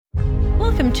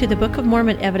Welcome to the Book of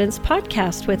Mormon Evidence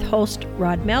Podcast with host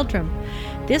Rod Meldrum.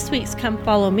 This week's Come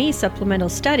Follow Me supplemental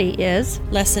study is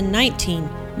Lesson 19,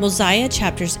 Mosiah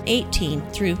chapters 18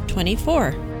 through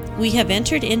 24. We have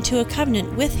entered into a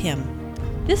covenant with him.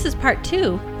 This is part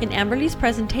 2 in Amberly's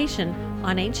presentation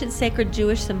on ancient sacred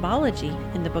Jewish symbology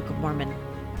in the Book of Mormon.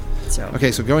 So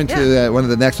going to one of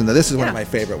the next one. Now, this is one of my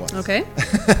favorite ones. Okay.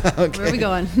 Where are we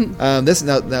going?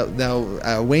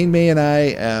 Wayne May and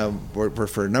I were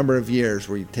for a number of years,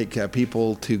 we take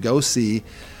people to go see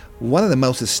one of the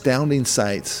most astounding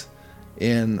sights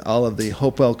in all of the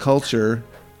Hopewell culture,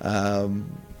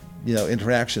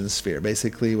 interaction sphere,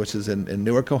 basically, which is in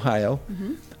Newark, Ohio.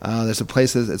 Mm-hmm. There's a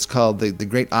place it's called the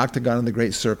Great Octagon and the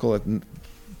Great Circle,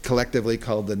 collectively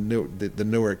called the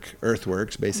Newark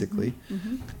Earthworks, basically.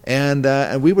 Mm-hmm.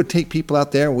 And we would take people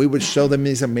out there and we would show them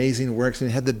these amazing works, and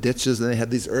they had the ditches and they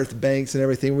had these earth banks and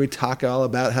everything. We'd talk all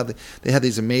about how they had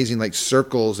these amazing like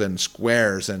circles and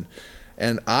squares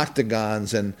and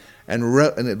octagons and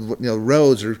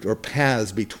roads or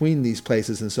paths between these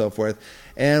places and so forth.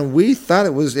 And we thought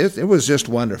it was just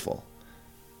wonderful.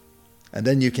 And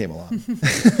then you came along.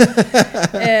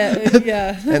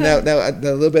 Yeah. And now a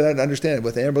little bit of understanding,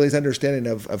 with Amberly's understanding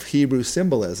of Hebrew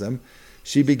symbolism,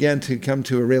 she began to come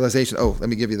to a realization. Oh, let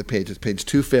me give you the page. It's page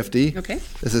 250. Okay.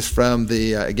 This is from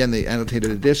the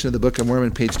annotated edition of the Book of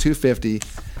Mormon, page 250.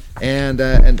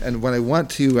 And what I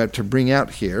want to bring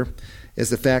out here is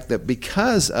the fact that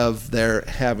because of their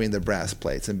having the brass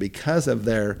plates and because of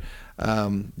their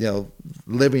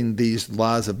living these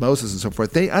laws of Moses and so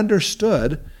forth, they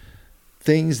understood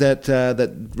things that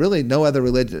really no other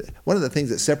religion. One of the things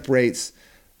that separates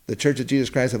the Church of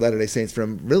Jesus Christ of Latter-day Saints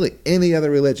from really any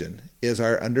other religion is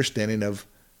our understanding of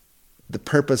the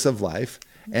purpose of life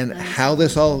and how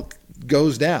this all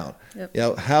goes down.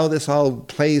 Yep. How this all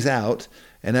plays out,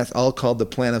 and that's all called the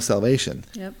plan of salvation.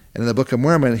 Yep. And in the Book of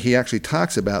Mormon, he actually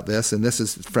talks about this, and this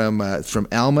is from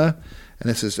Alma, and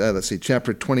this is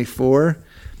chapter 24.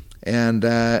 And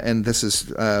this is,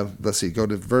 go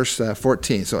to verse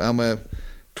 14. So Alma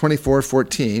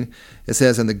 24:14, it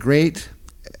says, And the great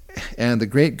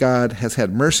God has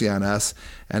had mercy on us,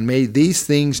 and made these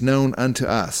things known unto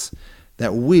us,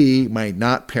 that we might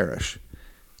not perish.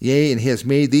 Yea, and he has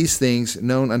made these things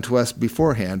known unto us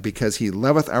beforehand, because he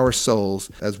loveth our souls,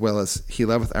 as well as he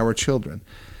loveth our children.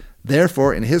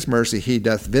 Therefore in his mercy he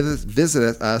doth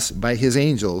visit us by his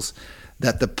angels,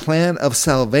 that the plan of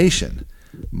salvation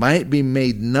might be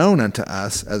made known unto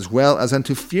us as well as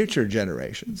unto future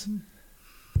generations. Mm-hmm.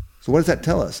 So what does that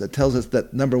tell us? It tells us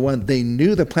that, number one, they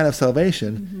knew the plan of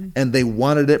salvation, and they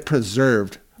wanted it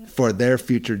preserved for their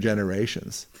future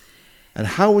generations. And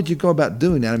how would you go about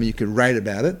doing that? I mean, you could write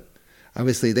about it.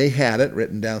 Obviously, they had it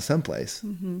written down someplace.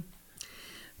 Mm-hmm.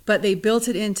 But they built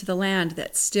it into the land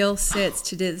that still sits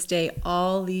to this day,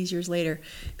 all these years later.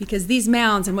 Because these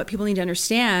mounds, and what people need to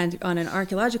understand on an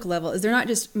archaeological level, is they're not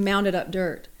just mounded up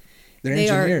dirt. They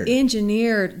are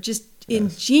engineered,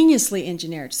 ingeniously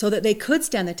engineered, so that they could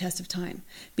stand the test of time.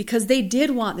 Because they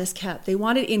did want this kept. They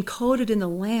wanted it encoded in the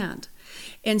land.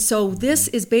 And so this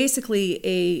is basically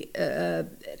a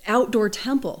outdoor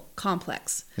temple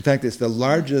complex. In fact, it's the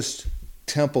largest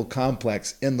temple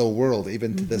complex in the world,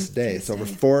 even to this day. It's over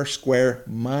 4 square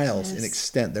miles in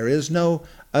extent. There is no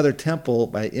other temple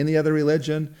by any other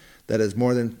religion that is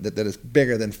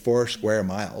bigger than 4 square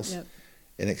miles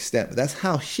in extent. But that's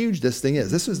how huge this thing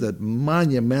is. This was the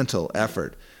monumental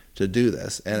effort to do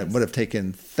this, and it would have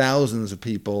taken thousands of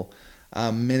people,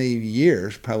 many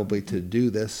years probably, to do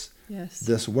this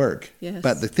work. Yes.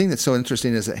 But the thing that's so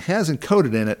interesting is it has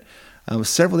encoded in it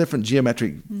several different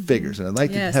geometric figures, and I'd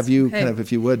like to have you kind of,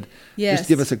 if you would, just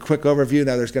give us a quick overview.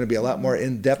 Now, there's going to be a lot more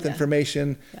in-depth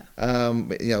information. And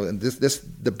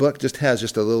the book just has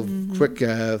just a little quick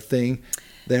thing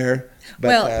there.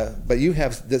 But you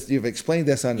have this. You've explained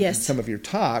this on some of your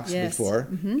talks before,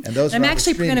 and those. I'm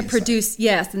actually going to produce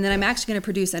and then I'm actually going to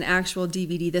produce an actual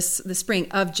DVD the spring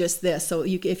of just this. So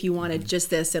if you wanted just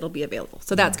this, it'll be available.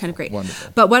 So that's kind of great.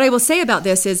 Wonderful. But what I will say about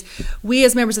this is, we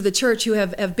as members of the church who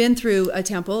have been through a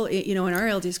temple, in our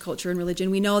LDS culture and religion,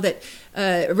 we know that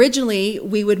originally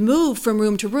we would move from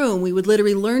room to room. We would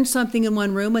literally learn something in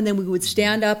one room, and then we would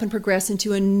stand up and progress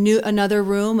into another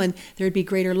room, and there'd be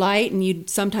greater light, and you'd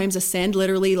sometimes ascend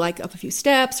literally like up a few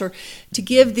steps, or to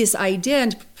give this idea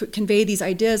and convey these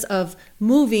ideas of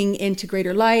moving into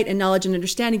greater light and knowledge and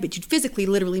understanding, but you'd physically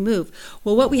literally move.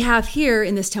 Well, what we have here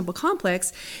in this temple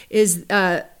complex is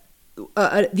the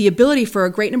ability for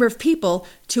a great number of people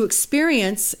to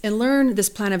experience and learn this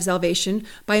plan of salvation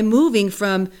by moving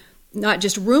from not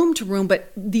just room to room,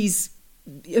 but these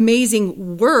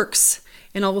amazing works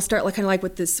and we'll start kind of like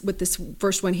with this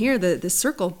first one here, this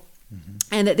circle,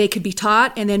 and that they could be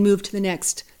taught and then move to the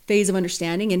next phase of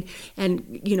understanding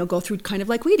and go through kind of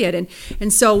like we did.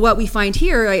 And so what we find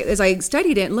here, as I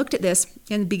studied it and looked at this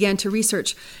and began to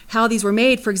research how these were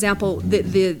made, for example,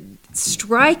 the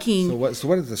striking. So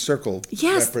what does the circle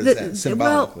represent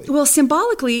symbolically? Well,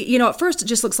 symbolically, at first it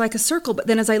just looks like a circle, but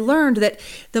then as I learned that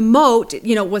the moat,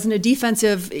 wasn't a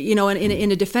defensive, in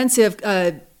a defensive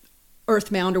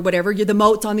earth mound or whatever, the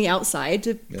moat's on the outside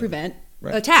to prevent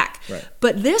attack. Right.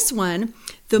 But this one,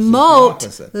 the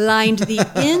moat lined the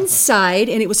inside,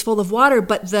 and it was full of water,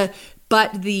 but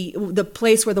the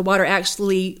place where the water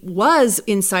actually was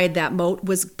inside that moat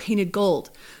was painted gold.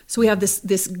 So we have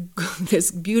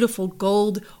this beautiful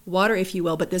gold water, if you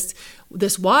will, but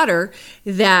this water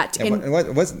that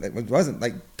it wasn't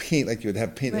like paint like you would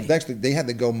have paint. Right. It was actually, they had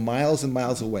to go miles and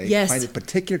miles away, find a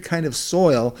particular kind of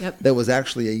soil that was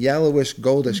actually a yellowish,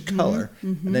 goldish color,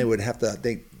 and they would have to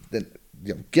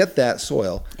get that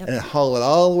soil and then haul it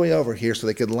all the way over here so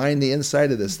they could line the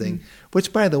inside of this thing,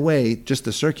 which, by the way, just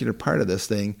the circular part of this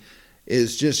thing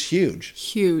is just huge.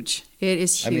 Huge. It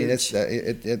is huge. I mean,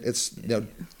 it's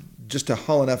just to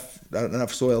haul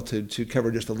enough soil to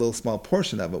cover just a little small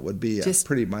portion of it would be just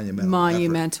pretty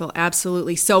monumental effort.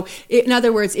 Absolutely. So in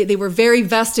other words, they were very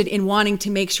vested in wanting to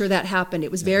make sure that happened.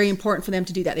 It was very important for them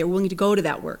to do that. They were willing to go to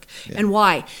that work. And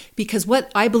why? Because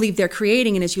what I believe they're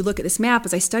creating, and as you look at this map,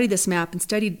 as I studied this map and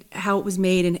studied how it was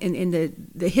made and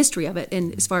the history of it,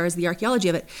 and as far as the archaeology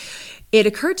of it, it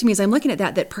occurred to me as I'm looking at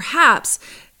that perhaps,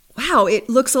 wow, it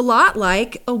looks a lot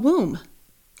like a womb.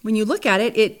 When you look at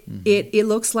it, it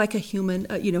looks like a human,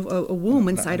 a womb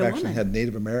inside a woman. I've actually had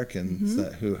Native Americans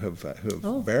who have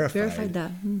verified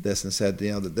this and said,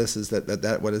 that this is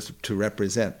that what is to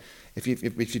represent. If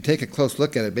you take a close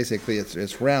look at it, basically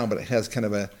it's round, but it has kind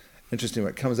of a interesting.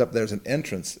 When it comes up, there's an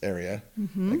entrance area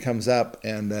that comes up,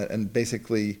 and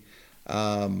basically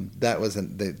that was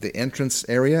the entrance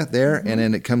area there, and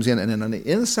then it comes in, and then on the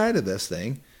inside of this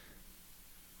thing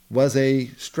was a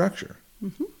structure.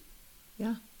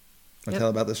 Yeah. Want to tell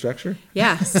about the structure?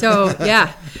 Yeah. So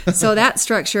that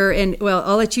structure, and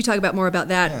I'll let you talk about more about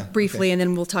that briefly, and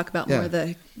then we'll talk about more of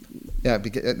the. Yeah,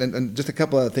 and just a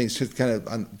couple other things, just kind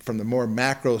of from the more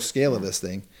macro scale of this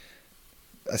thing.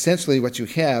 Essentially, what you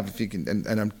have, if you can,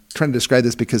 and I'm trying to describe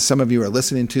this because some of you are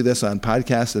listening to this on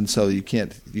podcasts, and so you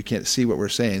can't see what we're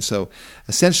saying. So,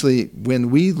 essentially,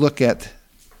 when we look at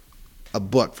a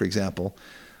book, for example,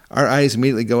 our eyes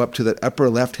immediately go up to the upper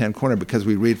left-hand corner because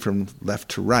we read from left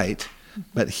to right.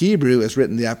 But Hebrew is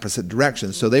written the opposite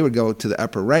direction, so they would go to the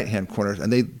upper right-hand corner,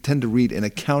 and they tend to read in a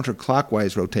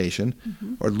counterclockwise rotation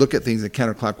or look at things in a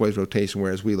counterclockwise rotation,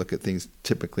 whereas we look at things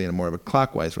typically in a more of a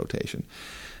clockwise rotation.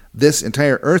 This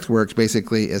entire earthworks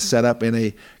basically is set up in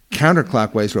a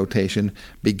counterclockwise rotation,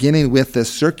 beginning with this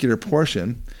circular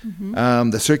portion.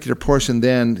 The circular portion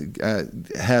then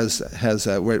has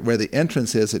where the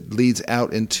entrance is. It leads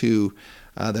out into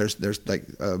there's like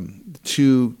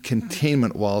two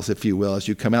containment walls, if you will, as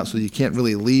you come out. So you can't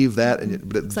really leave that,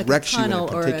 but it directs you in a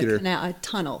particular a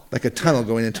tunnel, like a tunnel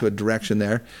going into a direction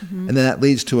there, and then that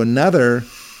leads to another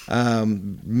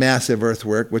massive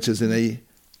earthwork, which is in a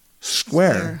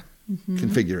square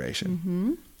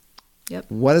configuration. Yep.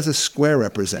 What does a square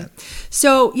represent?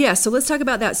 So let's talk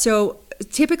about that. So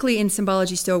typically in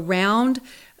symbology, round,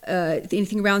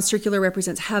 anything round, circular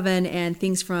represents heaven and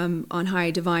things from on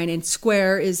high, divine, and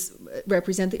square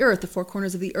represent the earth, the four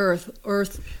corners of the earth,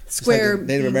 square. Like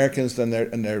Native Americans and their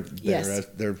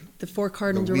the four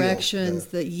cardinal directions.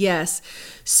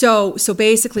 So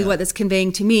basically, what that's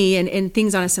conveying to me, and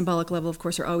things on a symbolic level, of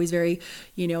course, are always very,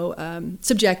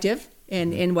 subjective.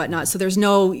 And whatnot. So there's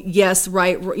no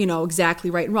right, exactly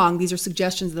right and wrong. These are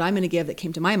suggestions that I'm going to give that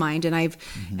came to my mind, and I've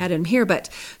added them here. But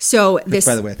this,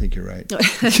 by the way, I think you're right.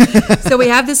 So we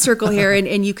have this circle here,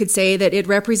 and you could say that it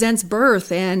represents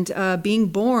birth and being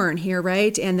born here,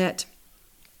 right? And that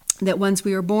once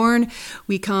we are born,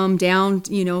 we come down,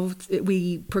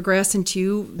 we progress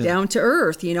down to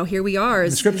earth. Here we are.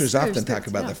 The scriptures often talk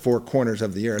about the four corners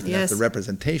of the earth, and that's the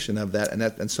representation of that.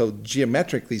 And so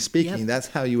geometrically speaking, that's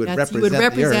how you would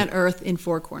represent earth in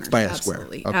four corners. By a square.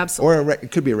 Absolutely. Or it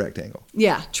could be a rectangle.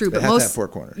 Yeah, true. But most have 4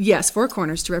 corners. Yes, 4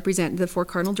 corners to represent the 4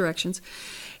 cardinal directions.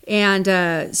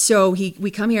 And so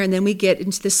we come here, and then we get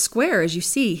into this square, as you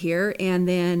see here, and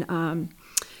then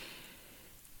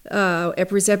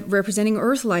representing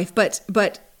earth life, but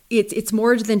it's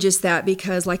more than just that,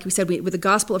 because like we said, with the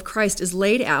gospel of Christ is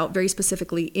laid out very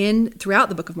specifically throughout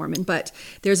the Book of Mormon, but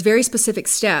there's very specific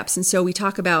steps. And so we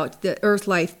talk about the earth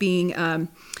life being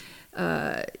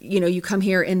you come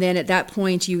here, and then at that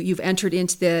point you've entered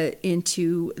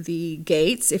into the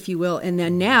gates, if you will, and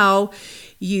then now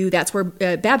that's where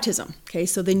baptism. Okay,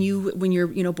 so then when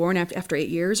you're born after 8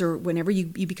 years or whenever you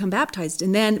become baptized,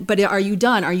 and then but are you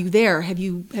done? Are you there? Have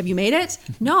you made it?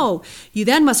 No, you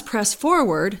then must press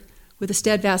forward with a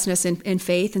steadfastness and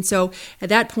faith, and so at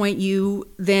that point you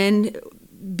then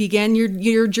begin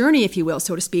your journey, if you will,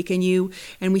 so to speak, and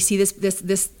we see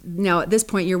this now at this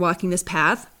point you're walking this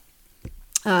path.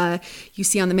 You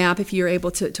see on the map if you're able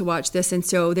to watch this, and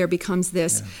so there becomes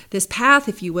this path,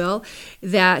 if you will,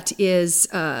 that is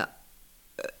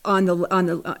on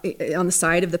the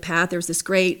side of the path. There's this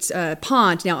great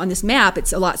pond. Now on this map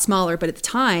it's a lot smaller, but at the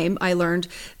time I learned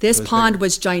this pond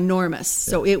was ginormous,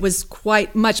 so it was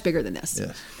quite much bigger than this.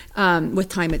 Yes. With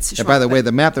time it's shrunk. And by the way,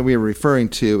 the map that we were referring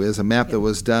to is a map that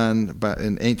was done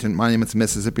in Ancient Monuments of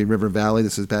Mississippi River Valley.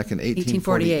 This is back in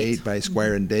 1848 by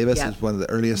Squire and Davis. Yep. It's one of the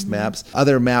earliest maps.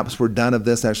 Other maps were done of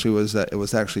this. Actually, it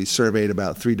was actually surveyed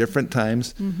about 3 different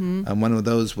times. One of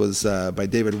those was by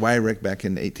David Wyrick back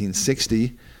in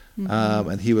 1860.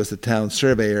 And he was the town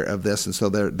surveyor of this, and so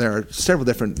there are several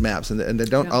different maps, and they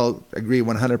don't all agree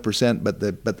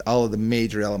 100%, but all of the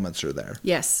major elements are there.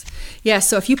 Yes.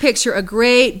 So if you picture a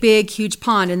great big huge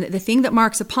pond, and the thing that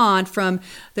marks a pond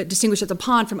that distinguishes a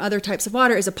pond from other types of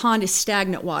water is a pond is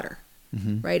stagnant water,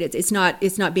 right? It's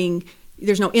not being.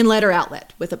 There's no inlet or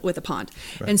outlet with a pond.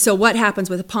 Right. And so what happens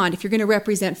with a pond, if you're going to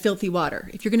represent filthy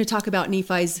water, if you're going to talk about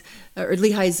Nephi's or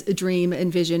Lehi's dream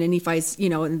and vision and Nephi's,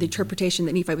 and the interpretation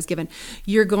that Nephi was given,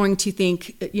 you're going to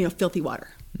think, filthy water.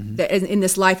 That in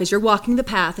this life, as you're walking the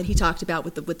path that he talked about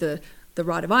with the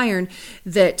rod of iron,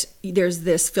 that there's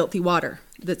this filthy water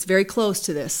that's very close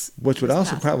to this. Which would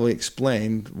also path. probably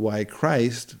explain why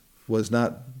Christ was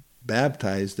not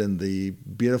baptized in the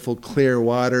beautiful clear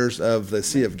waters of the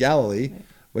Sea of Galilee,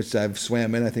 which I've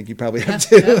swam in. I think you probably have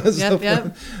too.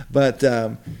 Yep. But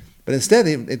instead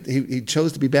he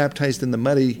chose to be baptized in the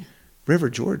muddy River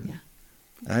Jordan.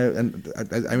 I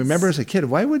remember as a kid,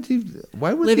 why would he do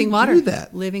that?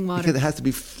 Living water. Because it has to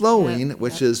be flowing,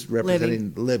 which is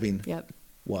representing living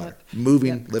water,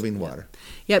 moving, living water.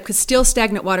 Yep, because still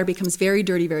stagnant water becomes very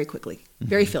dirty very quickly,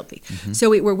 very filthy.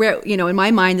 So we're in my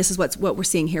mind, this is what we're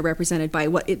seeing here represented by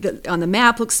what on the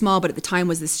map looks small, but at the time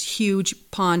was this huge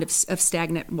pond of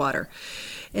stagnant water.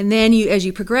 And then as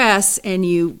you progress, and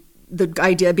the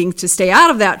idea being to stay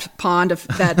out of that pond of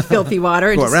that filthy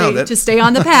water and to stay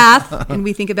on the path, and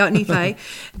we think about Nephi,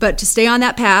 but to stay on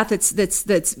that path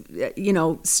that's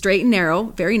straight and narrow,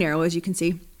 very narrow, as you can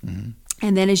see.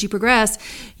 And then as you progress,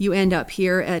 you end up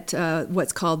here at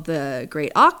what's called the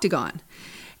Great Octagon.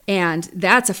 And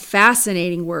that's a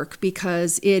fascinating work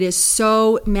because it is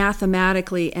so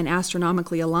mathematically and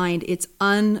astronomically aligned. It's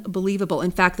unbelievable.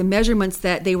 In fact, the measurements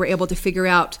that they were able to figure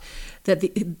out, that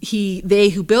they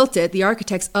who built it, the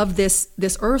architects of this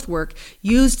earthwork,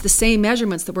 used the same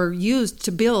measurements that were used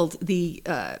to build the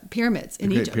pyramids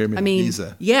in Egypt. Pyramid of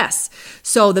Giza. Yes.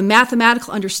 So the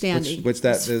mathematical understanding, which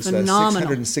that is phenomenal.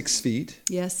 606 feet.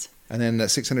 Yes. And then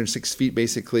 606 feet,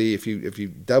 basically, if you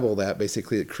double that,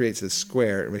 basically it creates a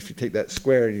square. And if you take that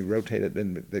square and you rotate it,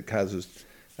 then it causes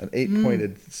an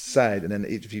 8-pointed side. And then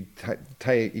if you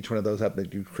tie each one of those up, then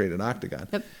you create an octagon.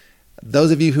 Yep.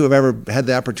 Those of you who have ever had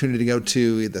the opportunity to go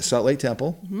to the Salt Lake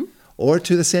Temple or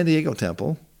to the San Diego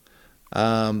Temple,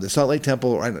 the Salt Lake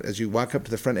Temple, as you walk up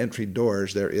to the front entry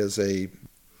doors, there is a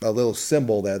little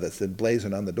symbol there that's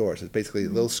emblazoned on the doors. It's basically a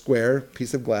little square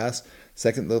piece of glass,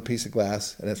 second little piece of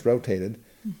glass, and it's rotated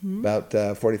about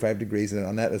 45 degrees, and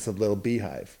on that is a little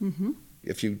beehive.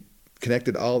 If you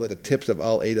connected all the tips of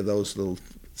all 8 of those little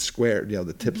square,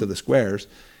 the tips of the squares,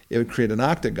 it would create an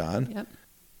octagon. Yep.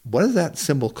 What is that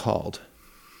symbol called?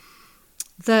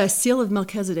 The seal of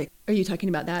Melchizedek. Are you talking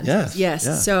about that? Yes. Yes.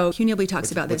 Yeah. So Hugh Nibley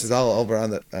talks about this. Which is all over on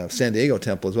the San Diego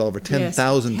Temple as well, over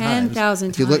 10,000 times. 10,000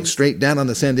 times. If you look straight down on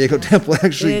the San Diego Temple, it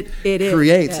actually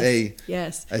creates a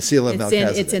seal of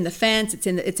Melchizedek. It's in the fence.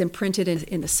 It's imprinted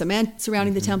in the cement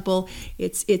surrounding the temple.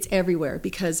 It's everywhere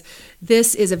because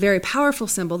this is a very powerful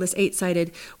symbol. This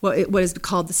 8-sided, what is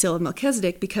called the seal of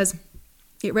Melchizedek, because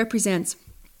it represents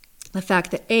the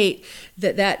fact that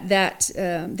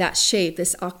that shape,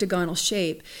 this octagonal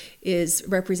shape,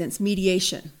 represents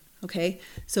mediation. Okay,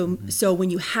 so when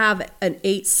you have an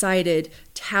 8-sided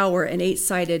tower, an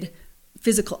 8-sided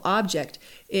physical object,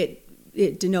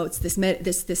 it denotes this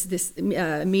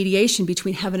mediation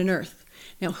between heaven and earth.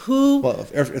 Now,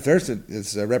 if earth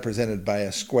is represented by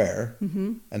a square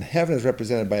and heaven is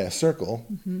represented by a circle,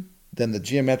 then the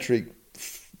geometric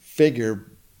figure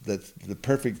that's the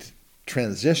perfect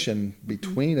transition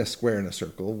between a square and a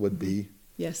circle would be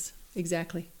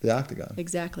Exactly. The octagon.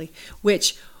 Exactly.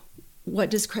 Which, what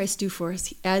does Christ do for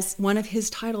us? As one of his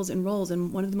titles and roles,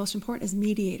 and one of the most important, is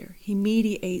mediator. He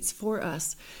mediates for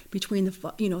us between the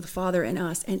Father and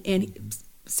us, and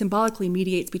symbolically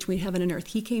mediates between heaven and earth.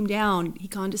 He came down, he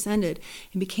condescended,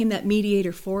 and became that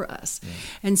mediator for us. Yeah.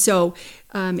 And so,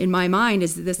 in my mind,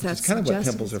 that's kind of what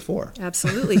temples are for.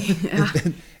 Absolutely.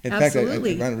 In fact, I want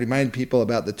to remind people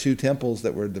about the two temples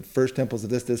that were the first temples of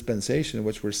this dispensation,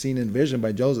 which were seen in vision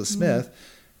by Joseph Smith,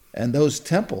 and those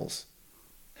temples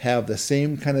have the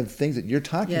same kind of things that you're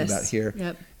talking about here.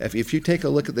 Yep. If you take a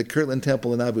look at the Kirtland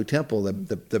Temple and Abu Temple,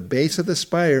 the base of the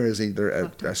spire is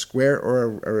either a square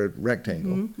or a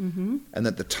rectangle, and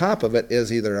at the top of it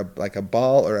is either like a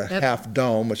ball or a half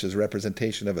dome, which is a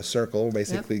representation of a circle.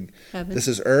 Basically, this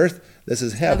is earth, this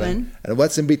is heaven, and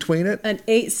what's in between it? An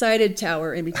 8-sided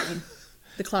tower in between.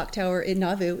 The clock tower in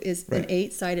Nauvoo is an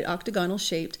 8-sided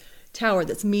octagonal-shaped tower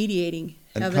that's mediating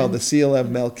and heaven. Called the Seal of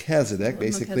Melchizedek,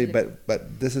 basically.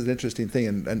 But this is an interesting thing,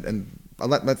 and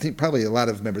I think probably a lot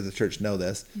of members of the church know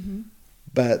this,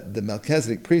 but the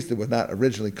Melchizedek priesthood was not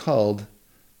originally called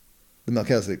the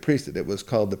Melchizedek priesthood. It was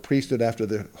called the priesthood after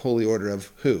the holy order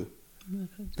of who?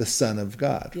 The Son of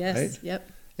God. Yes, right?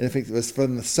 Yep. And if it was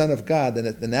from the Son of God,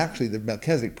 then actually the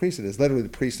Melchizedek priesthood is literally the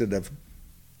priesthood of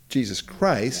Jesus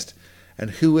Christ. And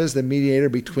who is the mediator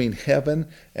between heaven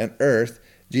and earth?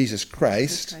 Jesus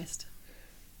Christ.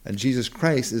 And Jesus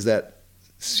Christ is that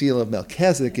seal of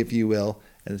Melchizedek, if you will,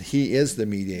 and he is the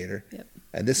mediator. Yep.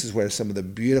 And this is where some of the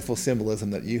beautiful symbolism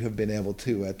that you have been able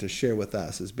to share with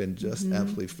us has been just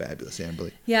absolutely fabulous,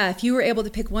 Amberly. Yeah, if you were able to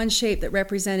pick one shape that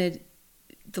represented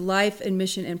the life and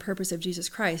mission and purpose of Jesus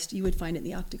Christ, you would find it in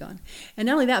the octagon. And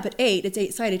not only that, but it's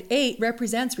 8-sided. 8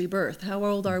 represents rebirth. How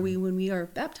old are we when we are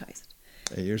baptized?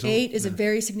 8 years old. 8 is a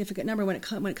very significant number when it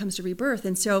comes to rebirth.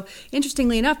 And so,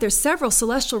 interestingly enough, there's several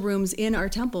celestial rooms in our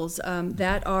temples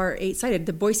that are 8-sided.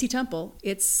 The Boise Temple,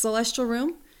 its celestial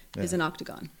room is an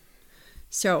octagon.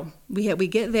 So we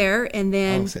get there, and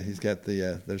then so he's got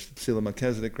there's Seal of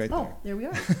Melchizedek right there. Oh, there we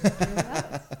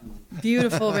are.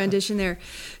 Beautiful rendition there.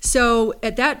 So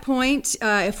at that point,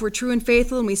 if we're true and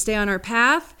faithful and we stay on our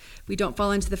path, we don't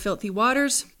fall into the filthy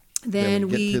waters. Then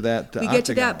we get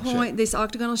to that point, this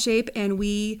octagonal shape, and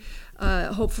we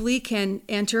hopefully can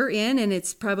enter in, and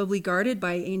it's probably guarded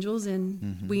by angels,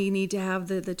 and we need to have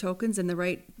the tokens and the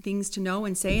right things to know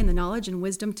and say, and the knowledge and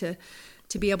wisdom to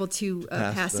be able to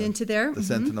pass into there. The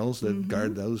sentinels that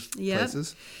guard those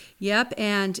places. Yep,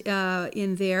 and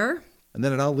in there. And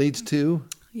then it all leads to?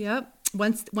 Yep.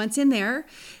 Once in there,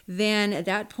 then at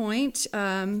that point,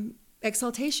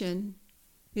 exaltation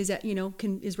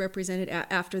is represented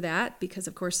after that, because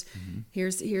of course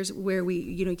here's where we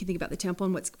you can think about the temple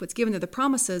and what's given there, the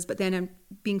promises, but then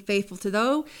being faithful to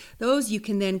those you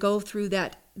can then go through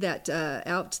that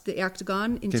out the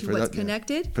octagon into what's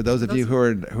connected. For those of you who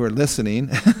are listening,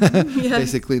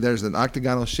 basically there's an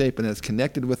octagonal shape and it's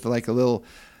connected with like a little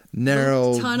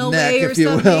narrow tunnel neck, way or if you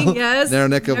something. will. Yes. Narrow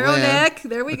neck of land. Neck.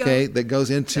 There we go. Okay, that goes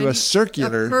into a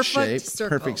circular perfect shape,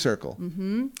 circle. perfect circle.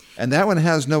 And that one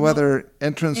has no other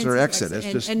entrance or exit. It's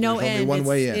just and there's only one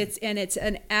way in. It's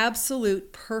an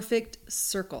absolute perfect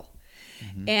circle.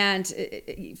 And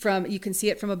you can see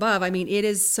it from above. I mean, it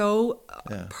is so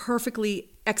perfectly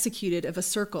executed of a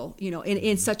circle,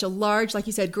 in such a large, like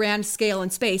you said, grand scale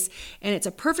and space, and it's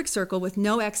a perfect circle with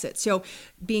no exit. So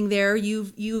being there,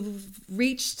 you've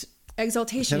reached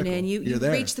exaltation, and you've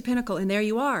reached the pinnacle, and there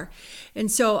you are.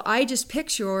 And so I just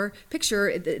picture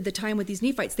the time with these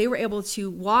Nephites. They were able to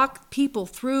walk people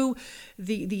through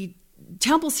the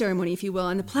temple ceremony, if you will,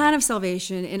 and the plan of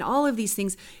salvation, and all of these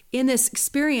things in this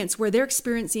experience where they're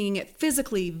experiencing it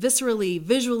physically, viscerally,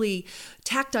 visually,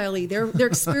 tactilely. They're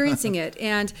experiencing it,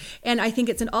 and I think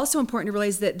it's also important to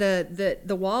realize that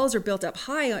the walls are built up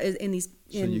high in these.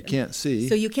 So you can't see.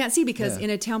 So you can't see because in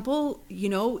a temple,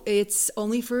 it's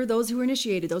only for those who are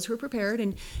initiated, those who are prepared,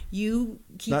 and you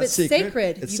keep it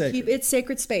sacred. Keep it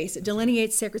sacred space. It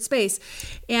delineates sacred space,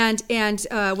 and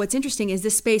what's interesting is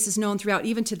this space is known throughout,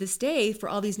 even to this day, for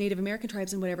all these Native American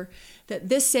tribes and whatever, that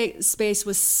this space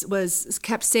was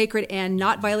kept sacred and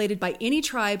not violated by any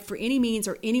tribe for any means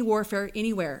or any warfare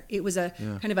anywhere. It was a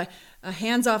kind of a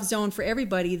hands-off zone for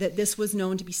everybody, that this was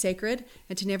known to be sacred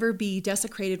and to never be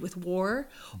desecrated with war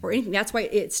or anything. That's why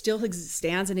it still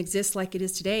stands and exists like it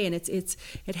is today, and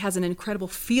it has an incredible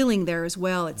feeling there as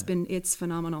well. It's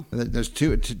phenomenal. There's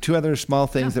two other small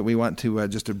things that we want to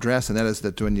just address, and that is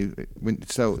that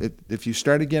if you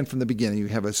start again from the beginning, you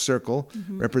have a circle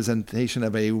representation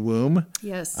of a womb.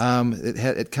 Yes.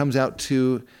 It comes out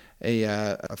to a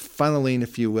funneling,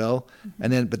 if you will,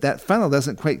 and then but that funnel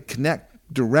doesn't quite connect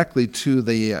directly to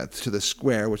the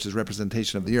square, which is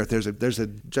representation of the earth. There's a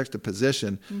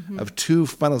juxtaposition of two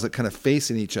funnels that kind of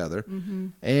facing each other,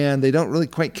 and they don't really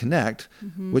quite connect,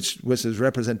 which is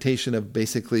representation of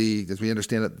basically, as we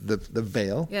understand it, the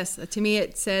veil. Yes, to me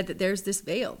it said that there's this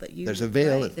veil that you. There's a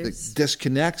veil that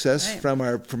disconnects us from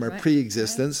our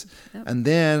pre-existence, and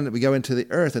then we go into the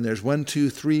earth, and there's 1, 2,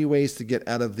 3 ways to get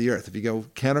out of the earth. If you go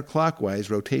counterclockwise,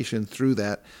 rotation through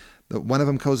that. One of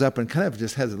them goes up and kind of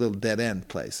just has a little dead end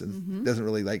place and doesn't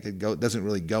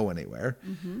really go anywhere.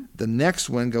 The next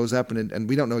one goes up and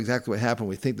we don't know exactly what happened.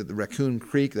 We think that the Raccoon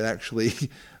Creek that actually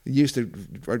used to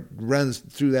or runs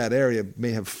through that area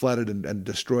may have flooded and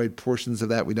destroyed portions of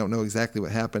that. We don't know exactly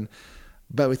what happened,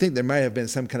 but we think there might have been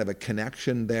some kind of a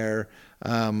connection there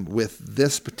with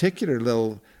this particular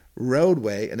little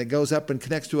roadway, and it goes up and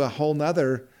connects to a whole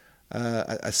nother,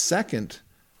 a second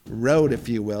road, if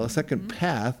you will, a second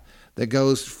path that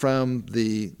goes from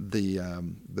the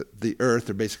earth,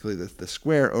 or basically the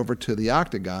square, over to the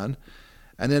octagon.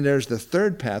 And then there's the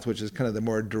third path, which is kind of the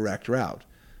more direct route.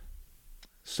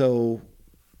 So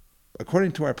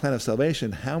according to our plan of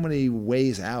salvation, how many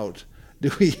ways out do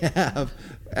we have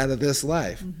out of this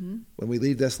life? When we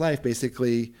leave this life,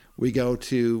 basically we go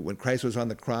to, when Christ was on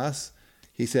the cross,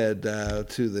 he said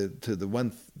to the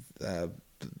one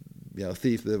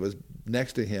thief that was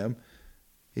next to him,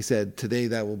 he said, "Today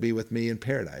thou will be with me in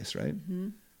paradise," right?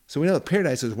 So we know that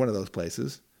paradise is one of those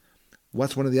places.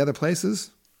 What's one of the other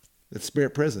places? It's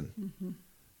spirit prison.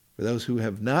 For those who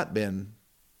have not been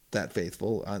that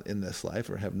faithful in this life,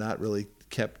 or have not really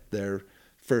kept their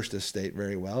first estate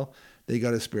very well, they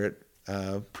go to spirit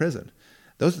prison.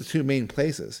 Those are the two main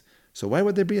places. So why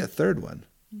would there be a third one?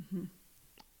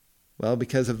 Well,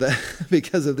 because of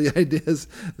the ideas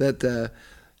that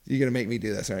you're going to make me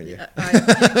do this, aren't you?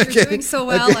 You're doing so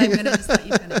well. Okay. I'm going to just let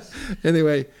you finish.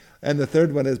 Anyway, and the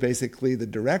third one is basically the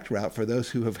direct route for those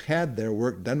who have had their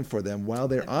work done for them while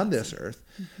they're on this earth.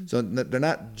 So they're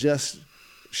not just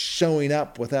showing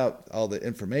up without all the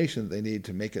information that they need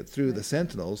to make it through the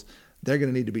sentinels. They're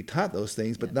going to need to be taught those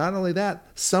things. But not only that,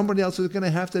 somebody else is going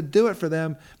to have to do it for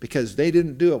them because they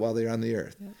didn't do it while they were on the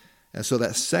earth. And so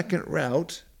that second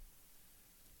route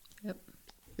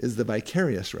is the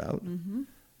vicarious route.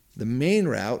 The main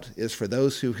route is for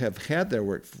those who have had their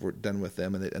work done with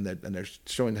them, and they're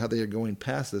showing how they are going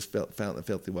past this fountain of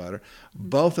filthy water.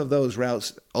 Both of those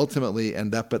routes ultimately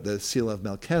end up at the seal of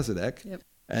Melchizedek.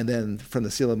 And then from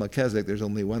the seal of Melchizedek, there's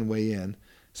only one way in.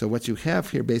 So what you have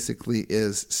here basically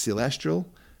is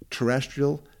celestial,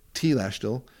 terrestrial,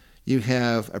 telestial. You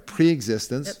have a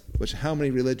pre-existence, which how many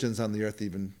religions on the earth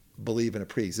even believe in a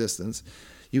pre-existence?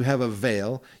 You have a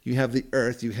veil, you have the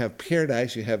earth, you have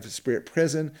paradise, you have spirit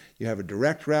prison, you have a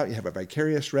direct route, you have a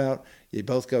vicarious route. You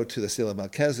both go to the seal of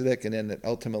Melchizedek, and then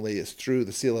ultimately it's through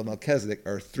the seal of Melchizedek,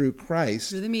 or through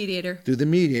Christ, through the mediator,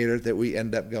 that we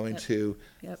end up going to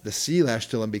the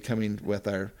celestial and becoming with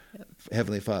our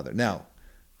Heavenly Father. Now,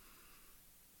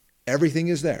 everything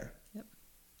is there,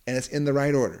 and it's in the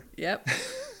right order.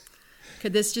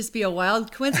 Could this just be a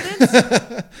wild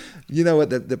coincidence? You know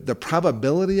what? The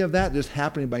probability of that just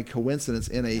happening by coincidence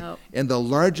in the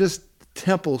largest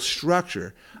temple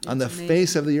structure on the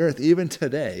face of the earth, even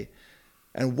today.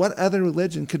 And what other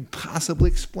religion could possibly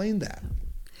explain that?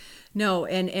 No,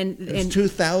 and it's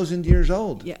 2,000 years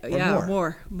old.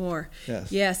 More.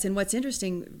 Yes, and what's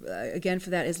interesting again for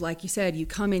that is, like you said, you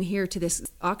come in here to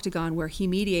this octagon where he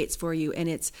mediates for you, and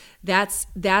that's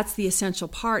the essential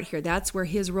part here. That's where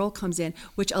his role comes in,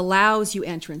 which allows you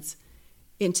entrance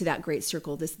into that great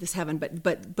circle, this heaven.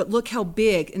 But look how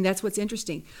big, and that's what's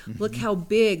interesting. Look how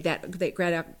big that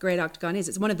great octagon is.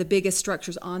 It's one of the biggest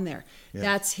structures on there.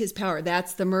 That's his power.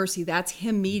 That's the mercy. That's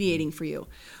him mediating for you,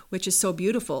 which is so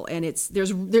beautiful. And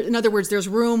in other words, there's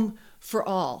room for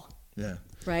all.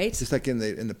 Right. It's just like in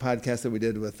the podcast that we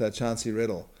did with Chauncey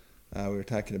Riddle, we were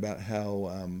talking about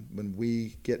how when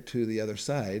we get to the other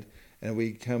side and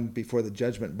we come before the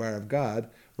judgment bar of God,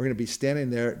 we're going to be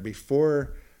standing there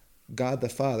before God the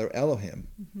Father, Elohim.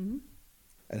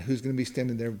 And who's going to be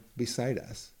standing there beside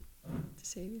us?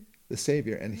 The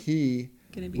Savior. And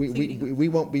we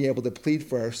won't be able to plead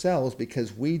for ourselves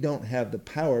because we don't have the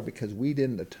power, because we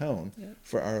didn't atone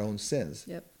for our own sins.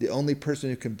 The only person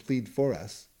who can plead for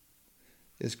us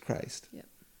is Christ.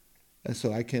 And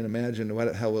so I can imagine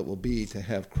how it will be to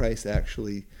have Christ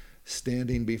actually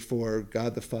standing before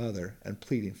God the Father and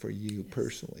pleading for you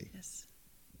personally.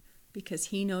 Because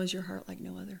he knows your heart like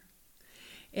no other.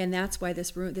 And that's why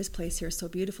this place here is so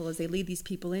beautiful, as they lead these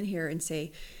people in here and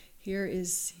say, here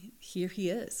he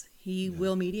is. He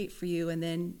will mediate for you. And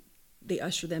then they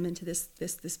usher them into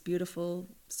this beautiful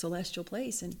celestial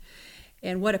place.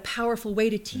 And what a powerful way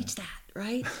to teach that,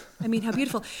 right? I mean, how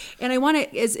beautiful. And I want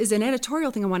to, as an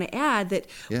editorial thing, I want to add that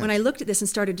when I looked at this and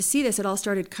started to see this, it all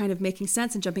started kind of making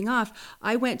sense and jumping off.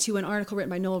 I went to an article written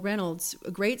by Noel Reynolds,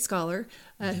 a great scholar,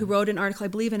 who wrote an article, I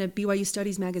believe, in a BYU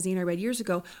Studies magazine I read years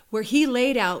ago, where he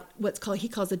laid out he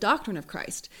calls the doctrine of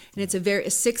Christ. And it's a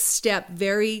 6-step,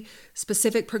 very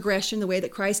specific progression, the way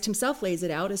that Christ himself lays it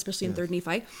out, especially in 3rd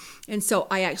Nephi. And so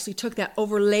I actually took that,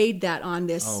 overlaid that on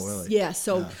this. Oh, really? Yeah,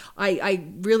 so I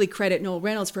really credit Noel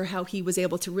Reynolds for how he was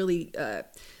able to really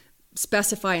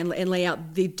specify and lay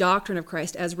out the doctrine of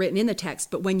Christ as written in the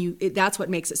text. But that's what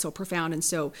makes it so profound and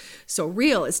so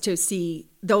real, is to see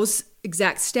those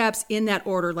exact steps in that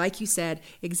order, like you said,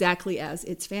 exactly as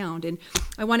it's found. And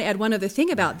I want to add one other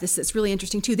thing about this that's really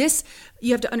interesting too. This,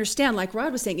 you have to understand, like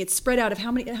Rod was saying, it's spread out of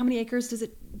how many acres does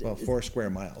it? Well, 4 square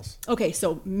miles. Okay,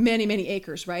 so many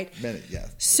acres, right? Many, yeah.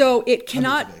 So it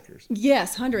cannot. Hundreds of acres.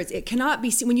 Yes, hundreds. It cannot be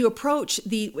seen when you approach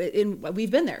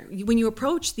we've been there. When you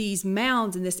approach these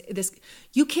mounds and this,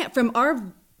 you can't, from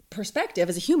our perspective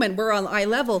as a human, we're on eye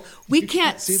level, we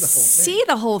can't see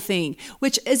the whole thing,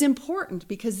 which is important,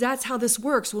 because that's how this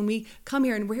works. When we come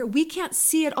here and we're here, we can't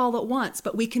see it all at once,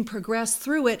 but we can progress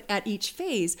through it at each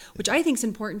phase, which I think is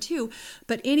important too.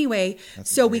 But anyway,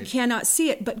 we cannot see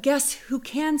it, but guess who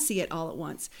can see it all at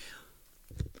once?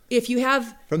 If you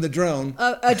have from the drone,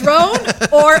 a drone,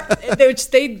 or which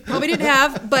they probably didn't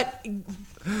have, but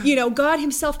God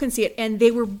himself can see it, and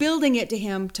they were building it to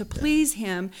him to please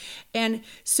him. And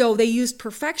so they used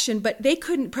perfection, but they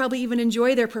couldn't probably even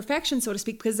enjoy their perfection, so to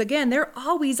speak, because again, they're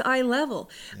always eye level.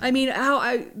 Yeah. I mean,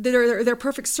 their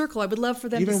perfect circle. I would love for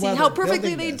them to see how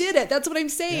perfectly they did it. That's what I'm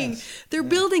saying. Yes. They're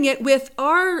building it with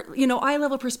our, eye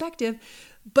level perspective,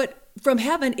 but from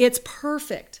heaven, it's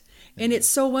perfect. And it's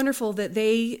so wonderful that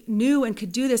they knew and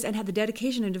could do this and had the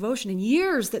dedication and devotion in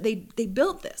years that they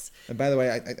built this. And by the way,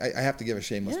 I have to give a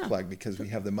shameless plug, because we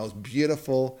have the most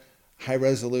beautiful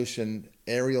high-resolution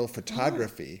aerial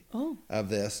photography of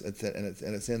this. It's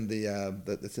in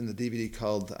the DVD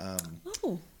called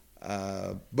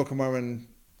Book of Mormon.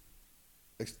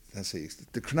 Let's see,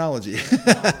 the chronology.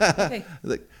 Okay.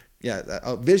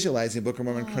 Visualizing Book of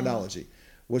Mormon chronology,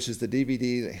 which is the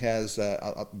DVD that has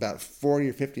about 40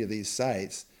 or 50 of these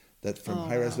sites that from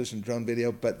high-resolution drone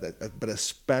video, but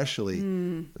especially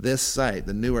this site,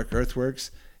 the Newark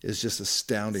Earthworks, is just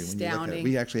astounding. When you look at it.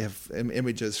 We actually have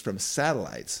images from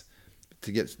satellites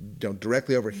to get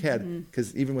directly overhead,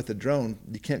 because even with the drone,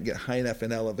 you can't get high enough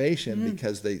in elevation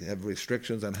because they have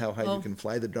restrictions on how high you can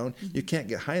fly the drone. You can't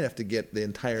get high enough to get the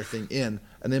entire thing in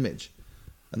an image.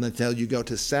 And until you go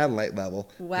to satellite level,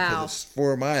 because it's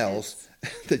 4 miles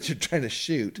that you're trying to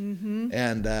shoot,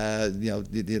 and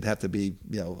you'd have to be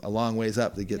a long ways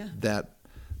up to get that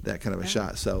kind of a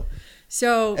shot. So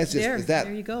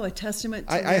there you go, a testament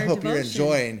to I hope devotion. You're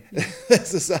enjoying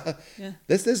this.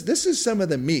 This is some of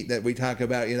the meat that we talk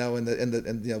about, in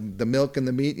the milk and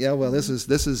the meat. Yeah, well, this is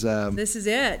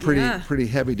it. Pretty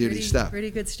heavy duty stuff.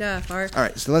 Pretty good stuff. All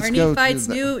right, so let's go. Our Nephites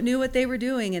knew what they were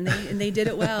doing, and they did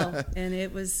it well, and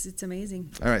it's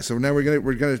amazing. All right, so now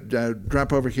we're gonna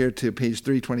drop over here to page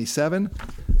 327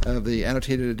 of the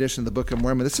annotated edition of the Book of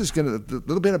Mormon. This is a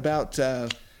little bit about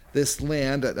this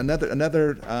land.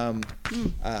 Another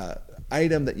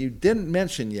item that you didn't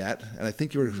mention yet, and I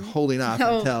think you were holding off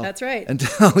that's right.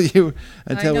 until we were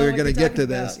going to get to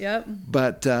this. Yep.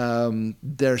 But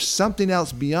there's something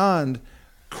else beyond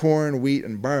corn, wheat,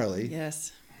 and barley.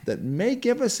 Yes. That may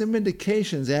give us some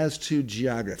indications as to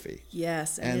geography.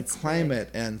 Yes, and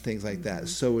climate and things like that.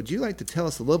 So, would you like to tell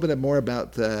us a little bit more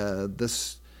about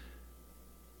this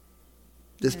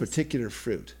particular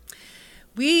fruit?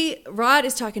 Rod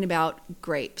is talking about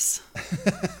grapes.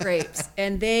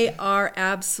 And they are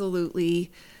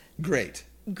absolutely great.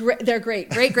 They're great.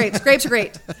 Great grapes. Grapes are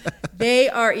great. They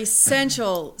are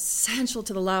essential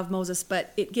to the law of Moses,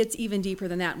 but it gets even deeper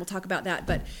than that, and we'll talk about that.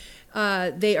 But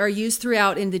they are used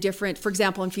throughout in the different, for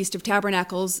example, in Feast of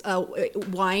Tabernacles,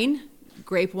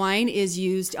 grape wine is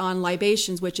used on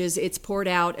libations, which is it's poured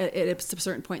out at a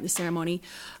certain point in the ceremony.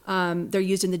 They're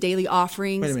used in the daily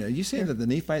offerings. Wait a minute, are you saying that the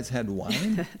Nephites had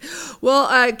wine?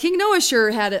 Well, King Noah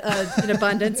sure had an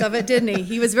abundance of it, didn't he?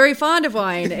 He was very fond of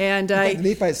wine, and the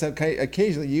Nephites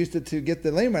occasionally used it to get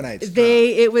the Lamanites.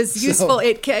 It was useful.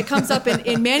 It comes up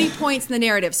in many points in the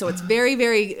narrative, so it's very,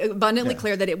 very abundantly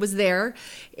clear that it was there.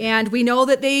 And we know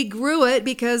that they grew it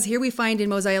because here we find in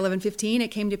Mosiah 11:15, it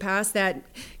came to pass that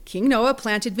King Noah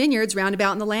planted vineyards round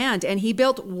about in the land, and he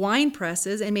built wine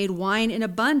presses and made wine in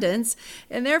abundance,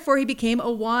 and therefore he became a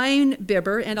wine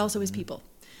bibber, and also his people.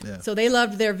 Yeah. So they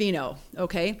loved their vino,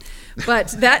 okay? But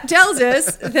that tells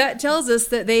us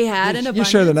that they had an abundance.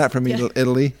 You sure they're not from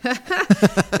Italy?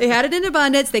 They had it in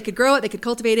abundance. They could grow it. They could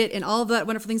cultivate it, and all of that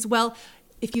wonderful things. Well,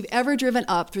 if you've ever driven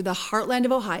up through the heartland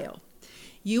of Ohio,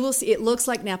 you will see it looks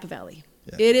like Napa Valley.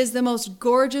 Yeah. It is the most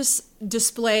gorgeous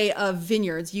display of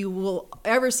vineyards you will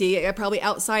ever see, probably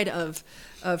outside of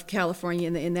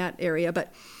California in that area.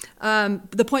 But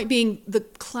the point being, the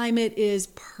climate is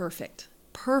perfect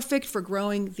for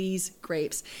growing these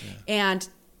grapes. Yeah. And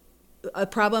a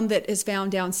problem that is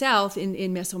found down south in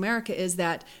Mesoamerica is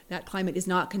that climate is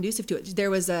not conducive to it.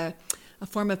 There was a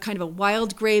form of kind of a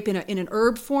wild grape in an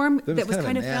herb form that was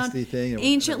kind of found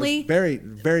anciently. It was very,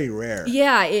 very rare.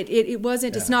 Yeah, it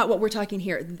wasn't. Yeah. It's not what we're talking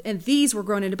here. And these were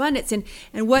grown in abundance. And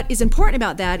what is important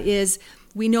about that is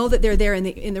we know that they're there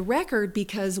in the record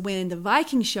because when the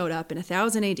Vikings showed up in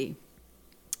 1000 AD,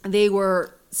 they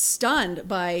were stunned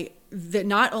by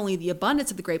not only the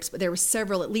abundance of the grapes, but there were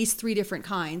at least 3 different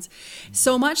kinds.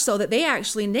 So much so that they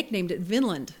actually nicknamed it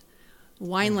Vinland.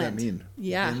 Wineland. What does that mean?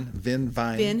 Yeah.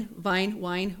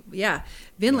 Wine. Yeah.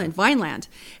 Vinland, yeah. Vineland.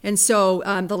 And so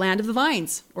the land of the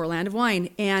vines or land of wine.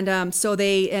 And so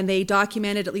they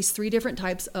documented at least 3 different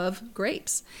types of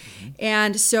grapes. Mm-hmm.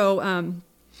 And so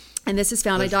and this is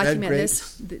found, I document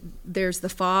this. There's the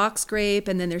fox grape,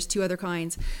 and then there's 2 other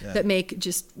kinds that make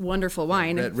just wonderful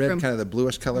wine. Red kind of the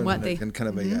bluish color, and kind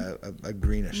of a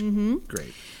greenish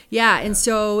grape. Yeah, and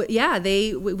so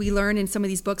we learn in some of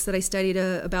these books that I studied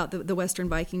about the Western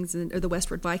Vikings or the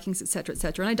Westward Vikings, et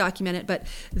cetera, and I document it. But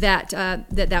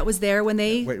that was there when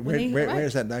they. Where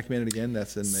is that documented again?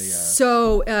 That's in the.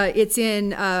 So it's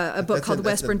in a book called The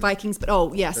Western Vikings. But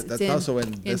that's also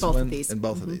in both of these. In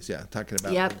both of these, yeah, talking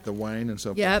about the wine and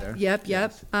so forth. Yep.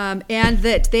 Yes. And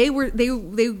that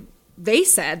they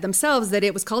said themselves that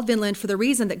it was called Vinland for the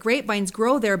reason that grapevines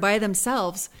grow there by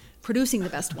themselves, producing the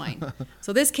best wine.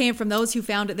 So this came from those who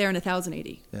found it there in 1000 AD.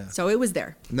 Yeah. So it was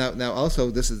there. Now also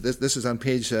this is on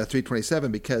page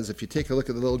 327, because if you take a look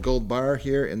at the little gold bar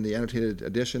here in the annotated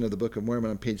edition of the Book of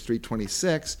Mormon on page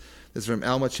 326, this is from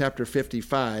Alma chapter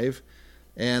 55,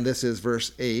 and this is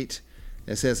verse 8.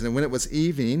 It says, and when it was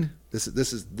evening,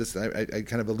 I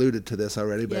kind of alluded to this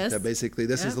already, but basically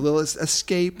this is a little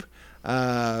escape.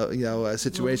 A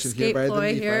situation here by the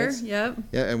Nephites. Yeah,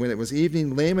 and when it was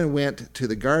evening, Laman went to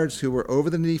the guards who were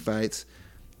over the Nephites,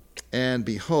 and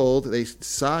behold, they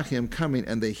saw him coming,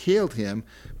 and they hailed him.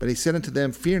 But he said unto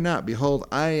them, Fear not, behold,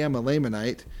 I am a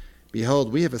Lamanite.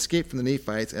 Behold, we have escaped from the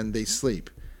Nephites, and they sleep.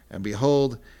 And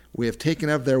behold, we have taken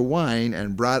of their wine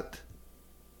and brought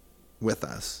with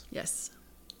us. Yes.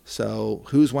 So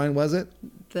whose wine was it?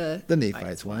 The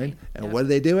Nephites' wine. And what did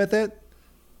they do with it?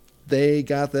 They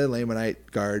got the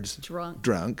Lamanite guards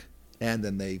drunk, and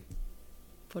then they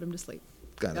put them to sleep.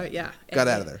 Got out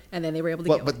of there. And then they were able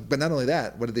to get But not only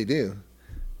that, what did they do?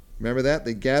 Remember that?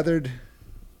 They gathered,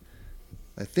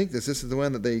 I think this is the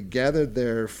one that they gathered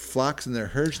their flocks and their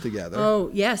herds together.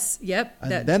 Oh, yes. Yep.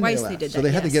 And then twice they did that. So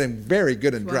they had to get them very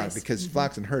good and drunk, because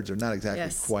flocks and herds are not exactly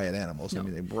quiet animals. No. I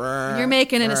mean, you're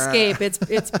making an escape.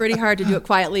 It's pretty hard to do it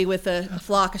quietly with a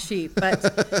flock of sheep. But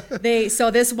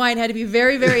so this wine had to be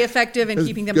very, very effective in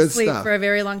keeping them asleep for a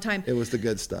very long time. It was the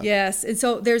good stuff. Yes. And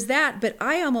so there's that. But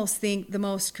I almost think the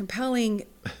most compelling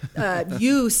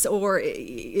use or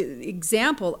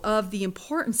example of the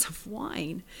importance of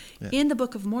wine in the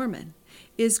Book of Mormon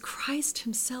is Christ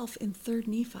himself in 3rd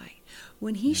Nephi,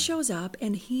 when he shows up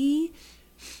and he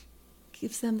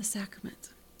gives them the sacrament.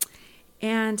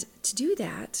 And to do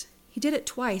that, he did it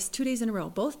twice, 2 days in a row,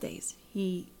 both days.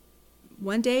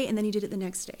 One day, and then he did it the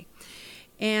next day.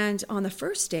 And on the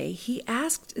first day, he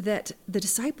asked that the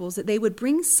disciples that they would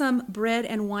bring some bread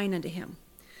and wine unto him.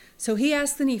 So he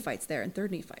asked the Nephites there in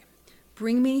 3rd Nephi,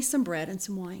 bring me some bread and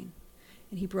some wine.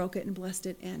 And he broke it and blessed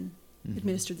it and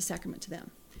administered the sacrament to them.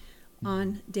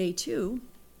 On day 2,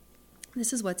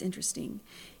 this is what's interesting.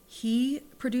 He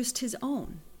produced his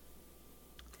own.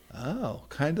 Oh,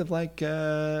 kind of like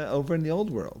over in the old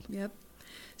world. Yep.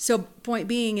 So point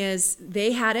being is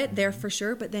they had it there for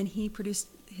sure, but then he produced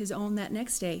his own that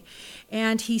next day.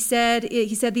 And he said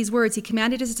these words. He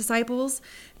commanded his disciples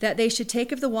that they should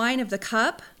take of the wine of the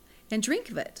cup and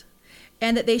drink of it,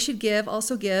 and that they should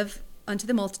also give unto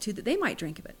the multitude that they might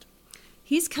drink of it.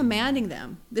 He's commanding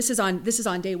them. This is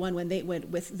on day 1 when they went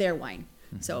with their wine.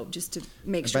 So just to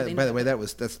make sure. By the way,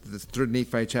 that's 3rd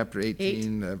Nephi chapter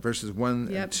 18, verses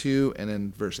 1 and 2, and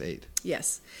then verse 8.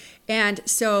 Yes, and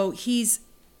so he's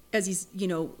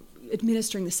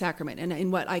administering the sacrament, and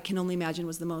in what I can only imagine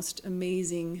was the most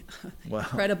amazing,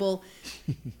 incredible.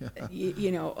 Can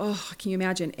you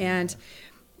imagine? And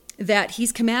that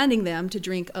he's commanding them to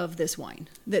drink of this wine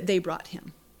that they brought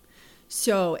him.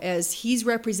 So as he's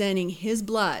representing his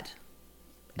blood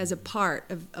as a part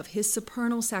of his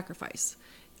supernal sacrifice,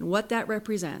 and what that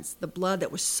represents, the blood that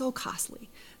was so costly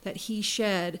that he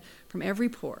shed from every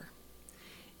pore,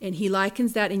 and he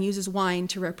likens that and uses wine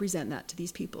to represent that to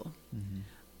these people.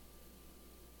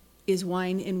 Is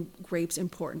wine and grapes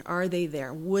important? Are they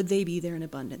there? Would they be there in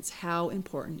abundance? How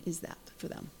important is that for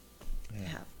them to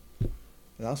have?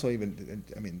 And also, even,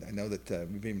 I mean, I know that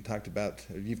we've even talked about,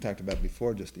 or you've talked about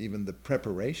before, just even the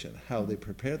preparation, how they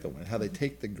prepare the wine, how they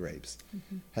take the grapes,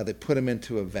 how they put them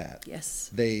into a vat.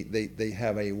 Yes. They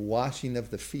have a washing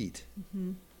of the feet,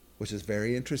 which is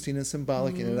very interesting and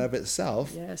symbolic in and of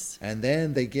itself. Yes. And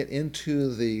then they get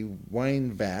into the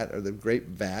wine vat, or the grape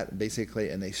vat, basically,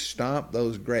 and they stomp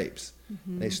those grapes.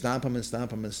 They stomp them and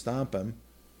stomp them and stomp them.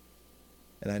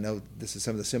 And I know this is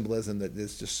some of the symbolism that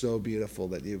is just so beautiful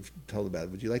that you've told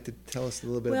about. Would you like to tell us a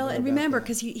little bit more Well, and about remember, that?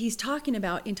 because he's talking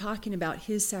about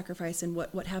his sacrifice and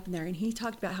what happened there, and he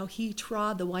talked about how he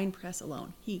trod the winepress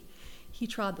alone. He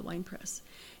trod the winepress.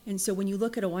 And so when you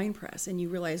look at a wine press and you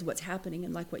realize what's happening,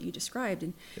 and like what you described,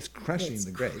 and It's crushing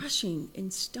the grapes. crushing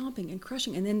and stomping and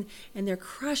crushing, and they're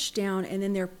crushed down, and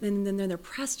then they're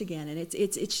pressed again, and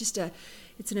it's just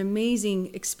it's an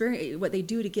amazing experience what they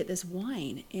do to get this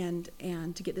wine and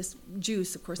to get this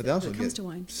juice, of course, But they also that comes get to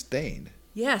wine. stained.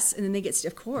 Yes, and then they get,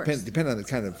 of course. Depending on the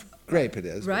kind of grape it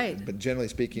is. Right. But generally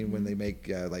speaking, when they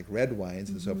make like red wines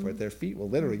and so forth, their feet will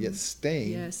literally get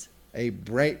stained. Yes. A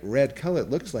bright red color.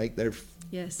 It looks like they're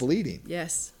Yes. bleeding.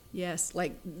 Yes,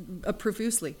 like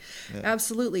profusely, Yeah.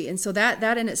 absolutely. And so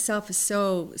that in itself is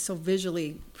so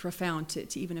visually profound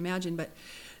to even imagine.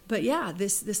 But yeah,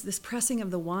 this pressing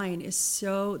of the wine is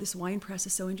this wine press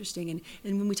is so interesting. And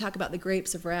when we talk about the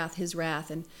grapes of wrath, his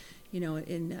wrath, and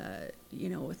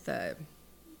with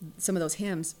some of those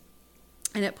hymns.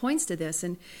 And it points to this,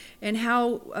 and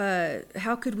how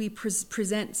could we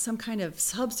present some kind of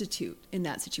substitute in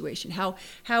that situation? How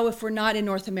if we're not in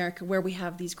North America where we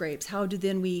have these grapes, how do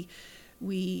then we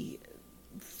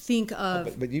think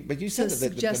of? But you said that the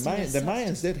suggesting a Mayans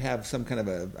substitute. did have some kind of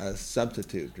a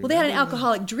substitute. Well, they had an remember?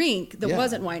 alcoholic drink that Yeah.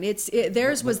 wasn't wine.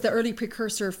 Theirs was the early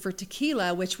precursor for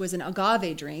tequila, which was an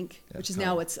agave drink, which is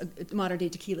now what modern day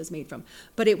tequila is made from.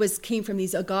 But came from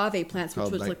these agave plants, which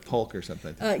Called was like polk or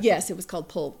something. Yes, it was called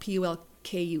pulque, Pulque,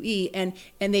 and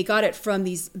they got it from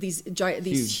these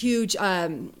huge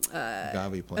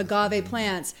agave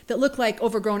plants that look like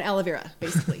overgrown aloe vera,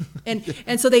 basically.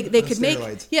 And so they could make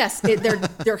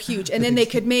Steroids. they're huge, and then they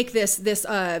could make this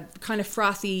kind of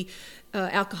frothy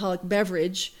alcoholic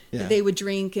beverage that they would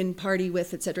drink and party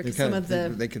with, etc.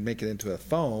 They could make it into a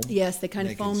foam. Yes, they kind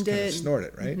of foamed kind it. of snort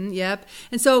it, right? Yep.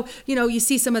 And so, you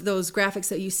see some of those graphics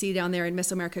that you see down there in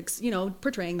Mesoamerica,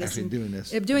 portraying this. Actually doing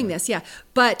this. Doing this, yeah.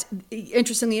 But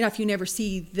interestingly enough, you never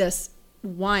see this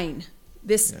wine,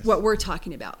 what we're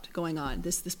talking about going on.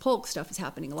 This polk stuff is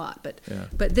happening a lot, but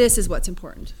this is what's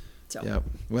important. So. Yeah.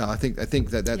 Well, I think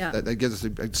that gives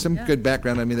us some Yeah. good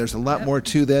background. I mean, there's a lot more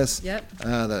to this. Yep.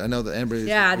 That I know that Amber.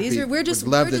 We're just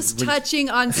touching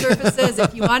on surfaces.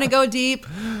 If you want to go deep,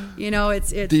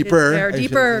 it's deeper. It's there.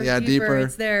 Deeper.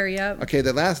 It's there. Yep. Okay.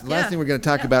 The last thing we're going to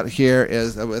talk about here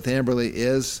is with Amberly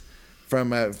is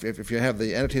from if you have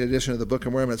the annotated edition of the Book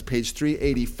of Mormon, it's page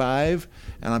 385,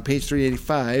 and on page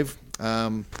 385.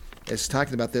 It's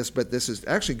talking about this, but this is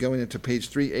actually going into page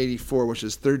 384, which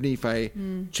is 3 Nephi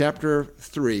chapter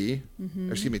 3,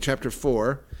 chapter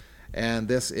 4, and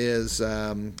this is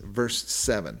verse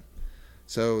 7.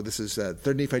 So this is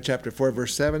 3 Nephi chapter 4,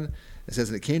 verse 7. It says,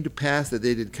 "And it came to pass that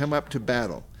they did come up to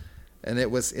battle, and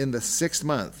it was in the 6th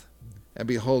month. And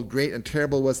behold, great and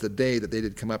terrible was the day that they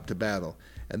did come up to battle.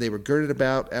 And they were girded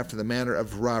about after the manner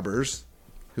of robbers."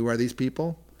 Who are these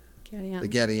people? The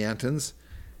Gadiantans.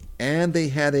 "And they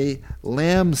had a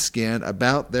lambskin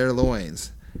about their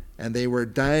loins, and they were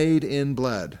dyed in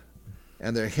blood.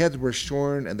 And their heads were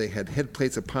shorn, and they had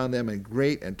headplates upon them, and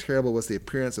great and terrible was the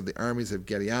appearance of the armies of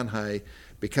Gadianhai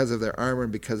because of their armor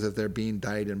and because of their being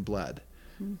dyed in blood."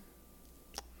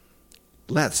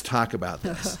 Let's talk about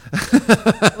this.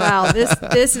 Wow,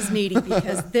 this is meaty,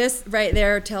 because this right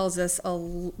there gives us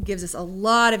a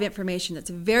lot of information that's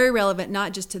very relevant,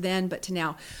 not just to then but to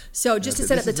now. So just to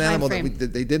set up the time frame,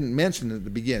 they didn't mention at the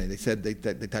beginning. They said they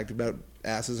talked about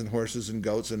asses and horses and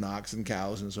goats and ox and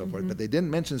cows and so forth, but they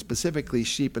didn't mention specifically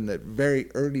sheep in the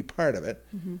very early part of it.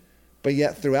 But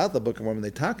yet throughout the Book of Mormon,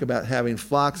 they talk about having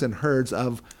flocks and herds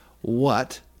of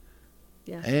what?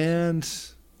 Yeah. And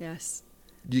yes.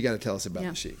 You got to tell us about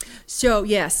the sheep. So,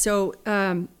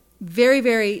 very,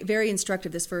 very, very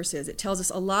instructive this verse is. It tells us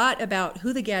a lot about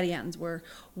who the Gadiantans were,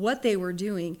 what they were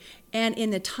doing, and in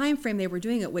the time frame they were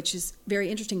doing it, which is very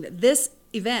interesting, that this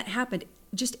event happened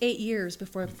just 8 years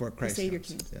before the Christ Savior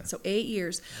comes. came. Yeah. So 8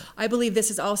 years. I believe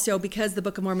this is also because the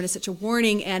Book of Mormon is such a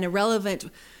warning and a relevant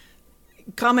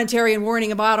commentary and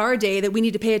warning about our day, that we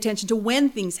need to pay attention to when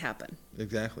things happen.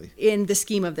 Exactly. In the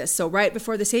scheme of this. So right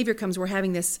before the Savior comes, we're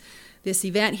having this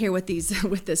event here with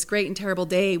this great and terrible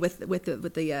day with the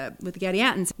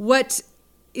Gadiantans. What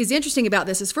is interesting about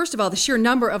this is, first of all, the sheer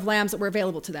number of lambs that were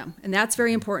available to them. And that's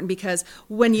very important, because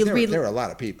when you read... There were a lot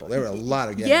of people. There were a lot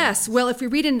of Gadiantans. Yes. Well, if we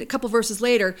read in a couple verses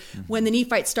later, when the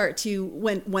Nephites start to...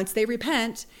 once they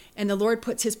repent and the Lord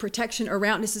puts his protection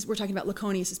around... We're talking about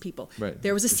Lachoneus' people. Right.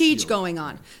 There was a siege shield. going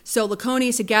on. So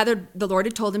Lachoneus had gathered... The Lord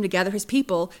had told him to gather his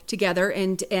people together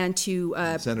and to...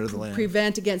 center of the land.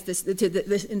 Prevent against this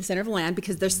in the center of the land,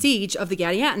 because there's siege of the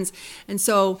Gadiantans. And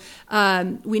so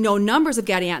we know numbers of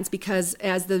Gadiantans, because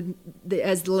as the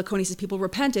Lachoneus' people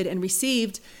repented and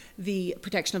received the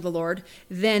protection of the Lord,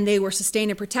 then they were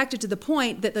sustained and protected to the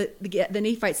point that the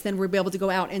Nephites then were able to go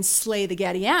out and slay the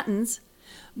Gadiantans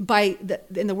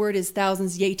and the word is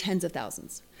thousands, yea, tens of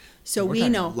thousands. So we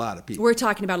know a lot of people. We're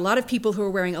talking about a lot of people who are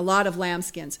wearing a lot of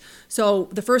lambskins. So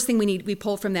the first thing we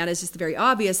pull from that is just very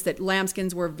obvious, that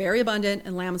lambskins were very abundant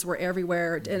and lambs were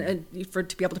everywhere, and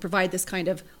to be able to provide this kind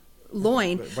of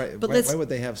loin. Why would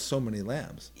they have so many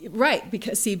lambs? Right,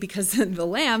 because the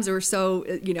lambs were so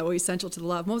essential to the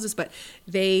law of Moses, but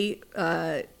they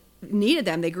needed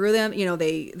them. They grew them.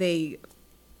 They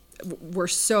were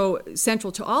so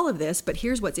central to all of this. But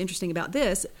here's what's interesting about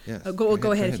this. Yes. Go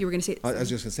ahead if you were going to say. I was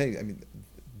just going to say. I mean,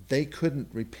 they couldn't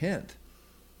repent.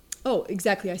 Oh,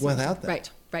 exactly. I see. Without them.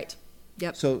 Right.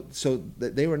 Yep. So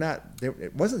they were not.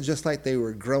 It wasn't just like they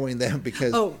were growing them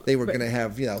because they were going to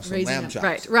have some Raising lamb them.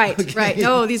 chops. Right.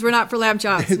 No, these were not for lamb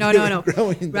chops. No.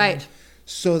 Growing them right.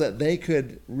 So that they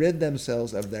could rid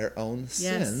themselves of their own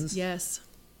sins. Yes.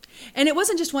 And it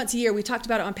wasn't just once a year. We talked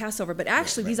about it on Passover, but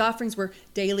actually these offerings were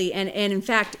daily. And in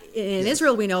fact, in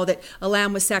Israel, we know that a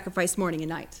lamb was sacrificed morning and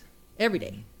night, every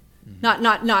day.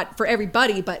 Mm-hmm. Not for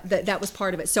everybody, but that was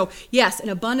part of it. So yes, an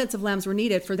abundance of lambs were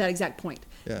needed for that exact point.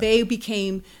 Yeah. They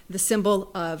became the symbol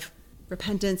of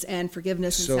repentance and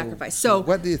forgiveness and sacrifice. So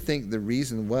what do you think the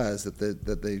reason was that the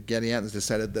Gadiantans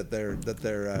decided that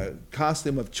their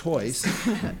costume of choice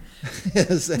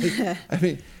is?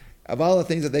 Of all the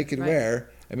things that they could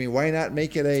wear, why not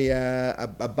make it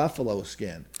a buffalo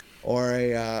skin, or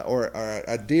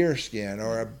a deer skin,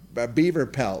 or a beaver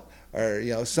pelt,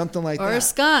 or something like that, or a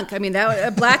skunk?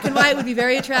 That black and white would be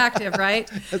very attractive, right?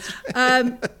 That's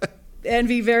right. And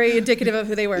be very indicative of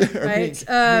who they were, right?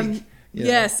 Mink.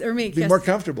 Yes, or mink. Be more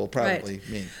comfortable, probably. Right.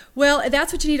 Mink. Well,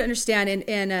 that's what you need to understand.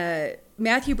 And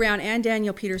Matthew Brown and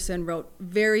Daniel Peterson wrote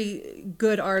very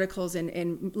good articles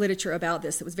in literature about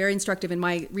this. It was very instructive in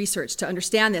my research to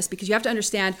understand this, because you have to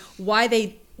understand why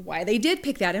they did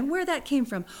pick that and where that came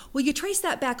from. Well, you trace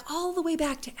that back all the way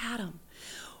back to Adam,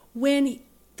 when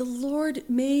the Lord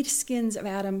made skins of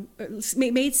Adam,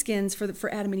 made skins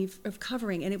for Adam and Eve of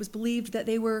covering, and it was believed that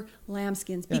they were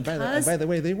lambskins. Yeah, and by the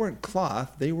way, they weren't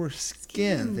cloth; they were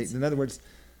skins. In other words,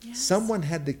 someone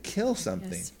had to kill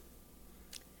something. Yes.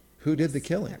 Who did the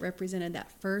killing? That represented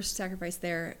that first sacrifice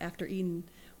there after Eden,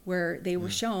 where they were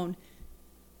shown,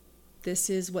 this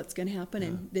is what's going to happen,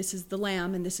 and this is the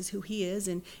lamb, and this is who he is,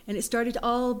 and it started to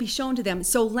all be shown to them.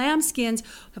 So lambskins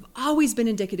have always been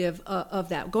indicative of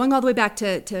that, going all the way back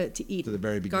to Eden, to the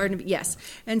very beginning. Garden. Yes.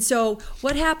 And so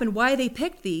what happened, why they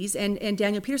picked these, and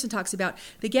Daniel Peterson talks about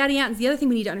the Gadiantans. The other thing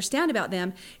we need to understand about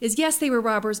them is, yes, they were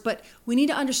robbers, but we need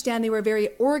to understand they were a very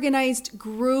organized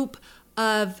group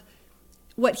of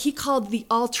what he called the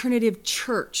alternative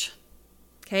church.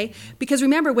 Okay? Because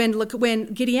remember,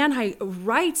 when Gideon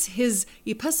writes his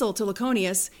epistle to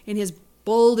Lachoneus in his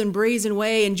bold and brazen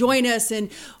way, and join us, and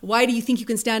why do you think you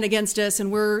can stand against us, and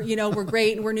we're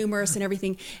great and we're numerous and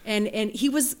everything, and he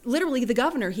was literally the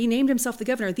governor. He named himself the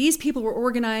governor. These people were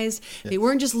organized. Yes. They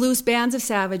weren't just loose bands of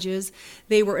savages.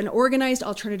 They were an organized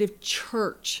alternative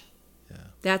church. Yeah.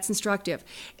 That's instructive.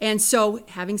 And so,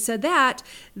 having said that,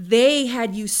 they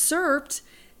had usurped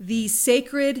the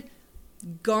sacred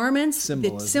garments,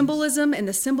 the symbolism and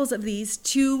the symbols of these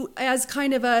as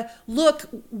kind of a, look,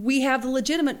 we have the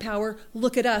legitimate power,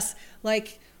 look at us,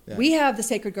 we have the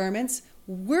sacred garments,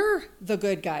 we're the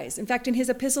good guys. In fact, in his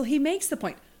epistle, he makes the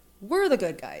point, we're the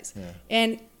good guys. Yeah.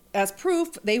 And as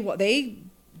proof, they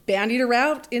bandied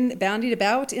about in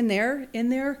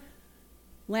their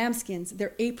lambskins,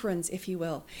 they're aprons, if you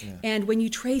will. Yeah. And when you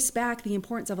trace back the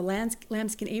importance of a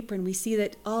lambskin apron, we see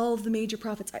that all of the major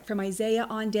prophets, from Isaiah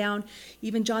on down,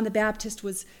 even John the Baptist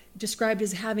was described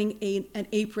as having an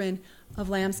apron of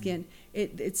lambskin.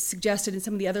 It's suggested in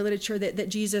some of the other literature that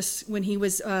Jesus, when he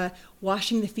was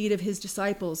washing the feet of his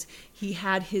disciples, he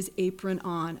had his apron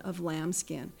on of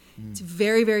lambskin. It's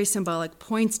very, very symbolic,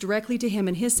 points directly to him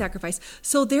and his sacrifice.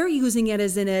 So they're using it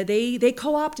as they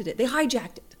co-opted it, they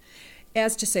hijacked it,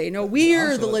 as to say, no,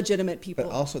 we're the legitimate people.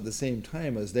 But also at the same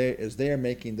time, as they are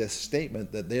making this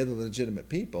statement that they're the legitimate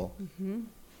people,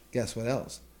 guess what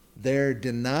else? They're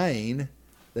denying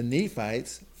the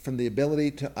Nephites from the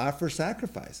ability to offer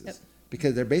sacrifices. Yep.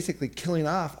 Because they're basically killing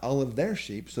off all of their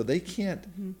sheep, so they can't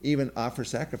even offer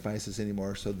sacrifices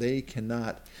anymore, so they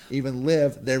cannot even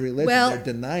live their religion. They're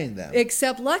denying them.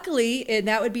 Except luckily, and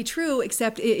that would be true,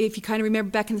 except if you kind of remember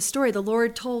back in the story, the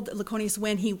Lord told Lyconius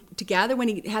when he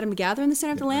had him gather in the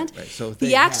center of the land, right. So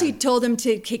he actually told them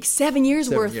to take 7 years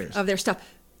worth of their stuff.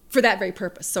 For that very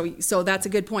purpose. So that's a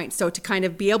good point. So to kind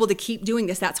of be able to keep doing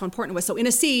this, that's how important it was. So in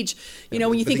a siege,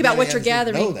 when you think about what you're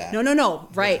gathering, no,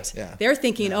 right. Yeah. They're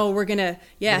thinking, we're going to,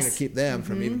 We're going to keep them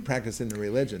from even practicing the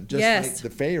religion, just like the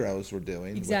pharaohs were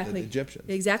doing with the Egyptians.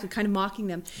 Exactly, kind of mocking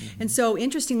them. And so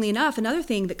interestingly enough, another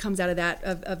thing that comes out of that,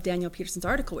 of Daniel Peterson's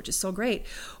article, which is so great,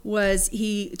 was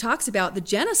he talks about the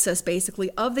genesis, basically,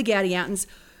 of the Gadiantans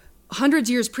hundreds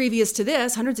of years previous to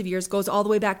this, hundreds of years, goes all the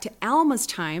way back to Alma's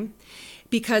time.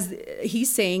 Because he's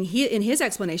saying, in his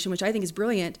explanation, which I think is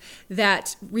brilliant,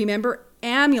 that remember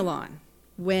Amulon,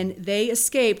 when they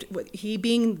escaped, he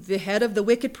being the head of the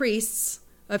wicked priests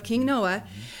of King Noah,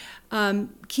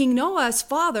 King Noah's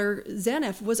father,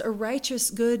 Zeniff, was a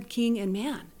righteous, good king and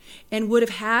man, and would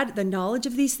have had the knowledge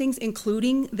of these things,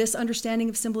 including this understanding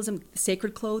of symbolism,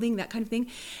 sacred clothing, that kind of thing.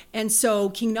 And so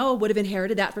King Noah would have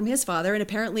inherited that from his father. And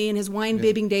apparently in his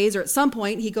wine-bibbing days, or at some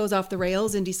point, he goes off the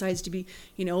rails and decides to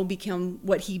become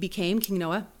what he became, King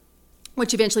Noah,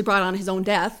 which eventually brought on his own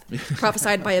death,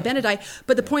 prophesied by Abinadi.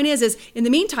 But the point is in the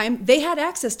meantime, they had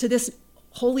access to this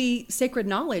holy, sacred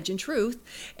knowledge and truth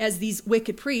as these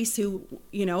wicked priests who,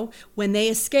 when they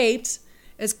escaped,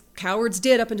 as cowards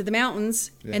did, up into the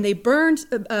mountains, and they burned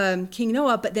King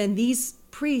Noah, but then these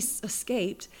priests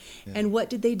escaped. And what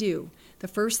did they do? The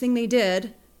first thing they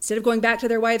did, instead of going back to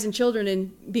their wives and children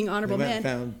and being honorable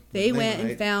men, they went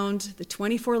and found the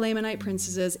 24 Lamanite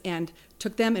princesses and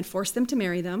took them and forced them to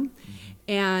marry them.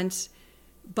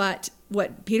 But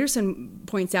what Peterson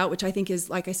points out, which I think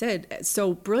is, like I said,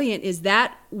 so brilliant, is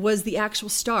that was the actual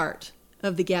start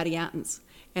of the Gadiantans.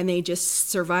 And they just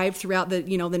survived throughout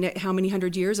the how many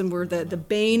hundred years, and were the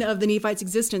bane of the Nephites'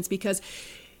 existence, because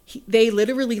they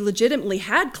legitimately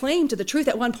had claim to the truth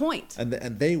at one point. And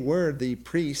they were the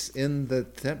priests in the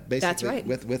temple, basically. That's right.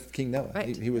 with King Noah.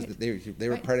 Right. He was. They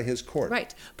were part of his court.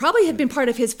 Right. Probably had been part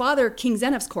of his father, King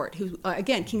Zeniff's court, who,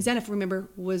 again, King Zeniff, remember,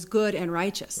 was good and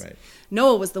righteous. Right.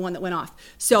 Noah was the one that went off.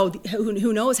 So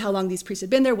who knows how long these priests had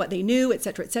been there, what they knew, et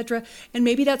cetera, et cetera. And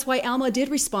maybe that's why Alma did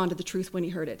respond to the truth when he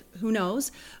heard it. Who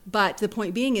knows? But the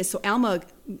point being is, so Alma,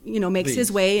 makes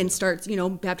his way and starts,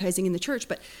 baptizing in the church.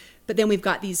 But then we've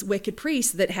got these wicked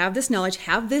priests that have this knowledge,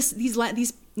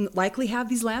 likely have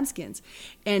these lambskins,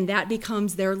 and that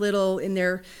becomes their little, in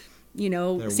their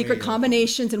secret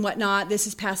combinations and whatnot. This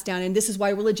is passed down, and this is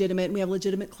why we're legitimate, and we have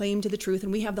legitimate claim to the truth,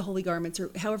 and we have the holy garments, or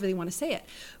however they want to say it.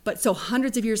 But so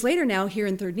hundreds of years later now, here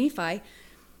in 3rd Nephi,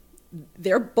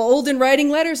 they're bold in writing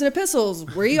letters and epistles.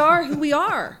 We are who we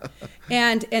are.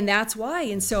 And that's why.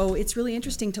 And so it's really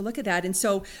interesting to look at that. And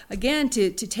so, again,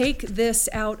 to take this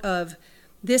out of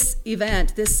this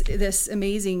event, this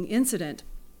amazing incident,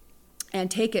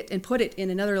 and take it and put it in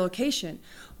another location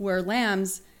where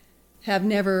lambs have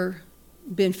never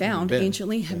been found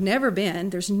anciently, have never been.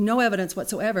 There's no evidence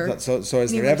whatsoever. So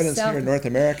is there evidence here in North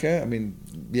America? I mean,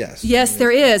 yes. Yes,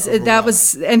 there is. That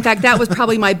was, in fact, that was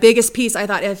probably my biggest piece. I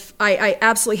thought, if I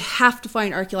absolutely have to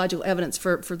find archaeological evidence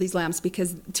for these lambs,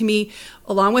 because to me,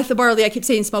 along with the barley, I keep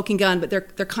saying smoking gun, but they're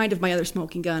kind of my other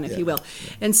smoking gun, if you will.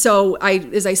 Yeah. And so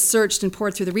as I searched and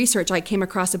poured through the research, I came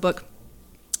across a book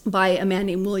by a man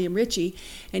named William Ritchie,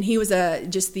 and he was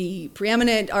just the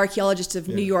preeminent archaeologist of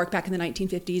New York back in the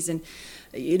 1950s, and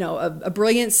a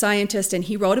brilliant scientist, and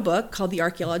he wrote a book called The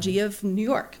Archaeology of New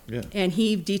York. Yeah. And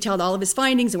he detailed all of his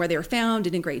findings and where they were found,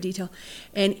 and in great detail.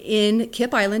 And in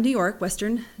Kip Island, New York,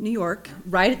 western New York,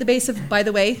 right at the base of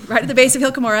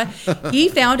Hill Cumorah, he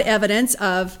found evidence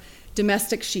of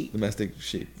domestic sheep. Domestic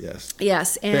sheep, yes.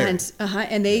 Yes, and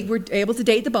they were able to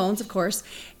date the bones, of course.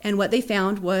 And what they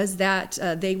found was that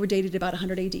they were dated about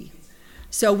 100 AD.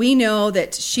 So we know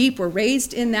that sheep were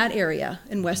raised in that area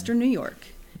in western New York.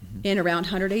 in around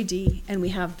 100 AD, and we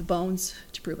have the bones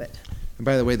to prove it. And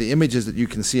by the way, the images that you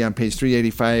can see on page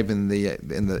 385 in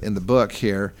the book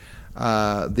here,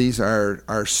 these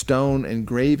are stone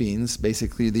engravings.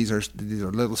 Basically, these are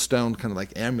little stone, kind of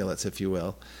like amulets, if you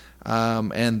will,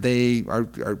 and they are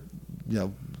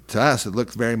to us it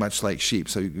looks very much like sheep.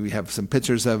 So we have some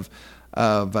pictures of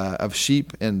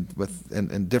sheep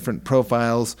and different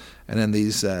profiles, and then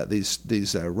these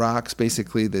rocks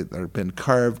basically that have been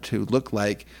carved to look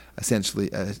like essentially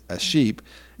a sheep.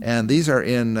 And these are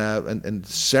in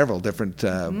several different,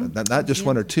 not just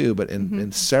one or two, but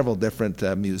in several different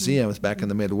museums back in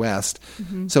the Midwest.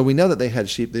 So we know that they had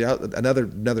sheep.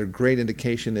 Another great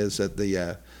indication is that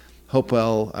the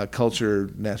Hopewell Culture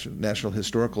National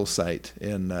Historical Site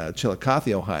in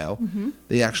Chillicothe, Ohio.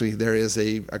 There is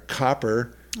a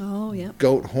copper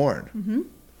goat horn.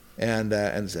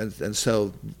 And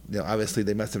so obviously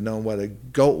they must have known what a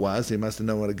goat was. They must have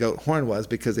known what a goat horn was,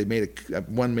 because they made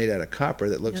one made out of copper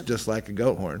that looks just like a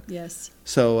goat horn. Yes.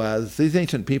 So these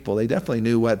ancient people, they definitely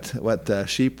knew what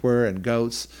sheep were and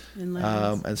goats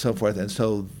and so forth. And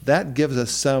so that gives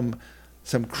us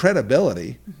some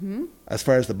credibility as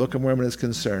far as the Book of Mormon is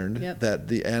concerned, that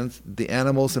the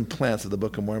animals and plants of the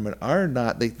Book of Mormon are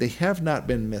not, they have not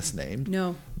been misnamed.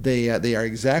 No. They are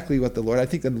exactly what the Lord, I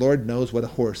think the Lord knows what a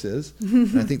horse is,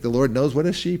 and I think the Lord knows what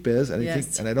a sheep is,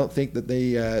 and I don't think that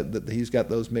that he's got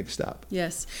those mixed up.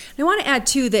 Yes. And I want to add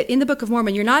too that in the Book of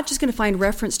Mormon, you're not just going to find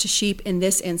reference to sheep in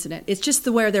this incident. It's just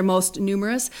where they're most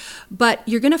numerous, but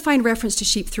you're going to find reference to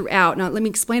sheep throughout. Now, let me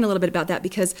explain a little bit about that,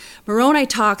 because Moroni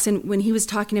talks, and when he was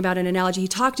talking about an analogy, he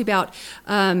talked about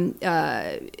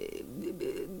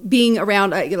being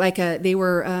around, they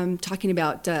were talking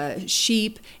about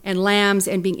sheep and lambs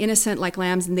and being innocent like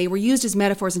lambs, and they were used as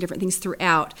metaphors and different things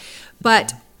throughout.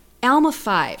 But Alma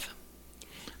 5,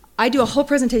 I do a whole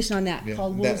presentation on that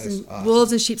called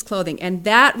Wolves in Sheep's Clothing, and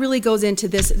that really goes into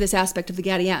this aspect of the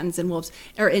Gadiantans and wolves,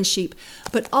 or in sheep,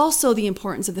 but also the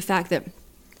importance of the fact that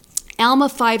Alma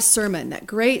 5 sermon, that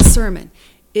great sermon,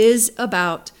 is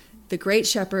about the great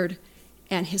shepherd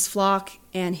and his flock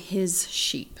and his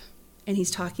sheep. And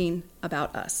he's talking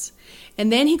about us. And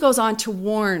then he goes on to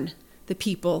warn the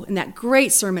people in that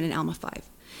great sermon in Alma 5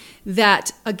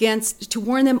 to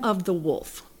warn them of the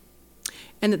wolf.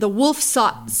 And that the wolf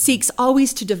seeks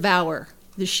always to devour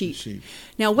the sheep.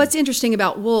 Now, what's interesting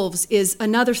about wolves is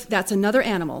that's another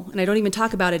animal, and I don't even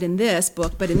talk about it in this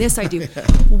book, but in this I do.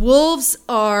 Wolves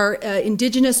are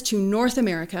indigenous to North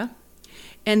America,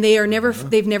 and they've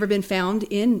never been found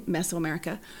in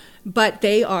Mesoamerica. But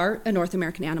they are a North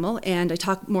American animal, and I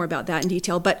talk more about that in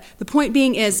detail. But the point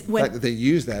being is, when the fact that they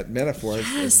use that metaphor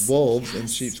as wolves in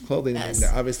sheep's clothing, and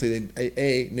obviously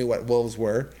they knew what wolves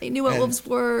were. They knew what wolves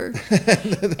were,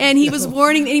 and he was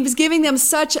warning, and he was giving them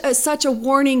such a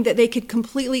warning that they could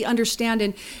completely understand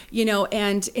and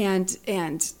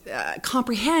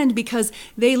comprehend, because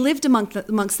they lived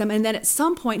amongst them. And then at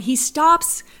some point, he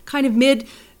stops kind of mid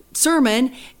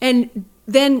sermon, and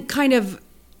then kind of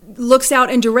looks out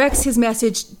and directs his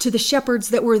message to the shepherds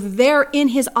that were there in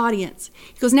his audience.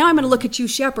 He goes, now I'm going to look at you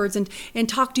shepherds and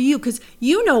talk to you, because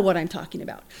you know what I'm talking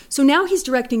about. So now he's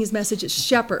directing his message at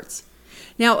shepherds.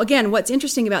 Now, again, what's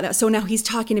interesting about that, so now he's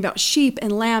talking about sheep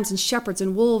and lambs and shepherds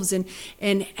and wolves and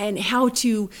how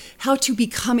to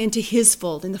become into his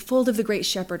fold, in the fold of the great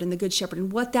shepherd and the good shepherd,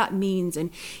 and what that means.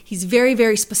 And he's very,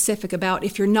 very specific about,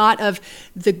 if you're not of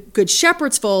the good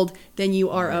shepherd's fold, then you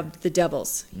are of the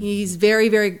devil's. He's very,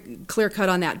 very clear-cut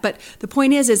on that. But the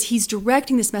point is he's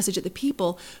directing this message at the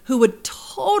people who would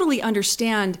totally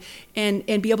understand and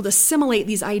be able to assimilate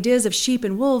these ideas of sheep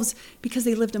and wolves, because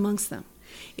they lived amongst them.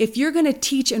 If you're going to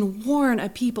teach and warn a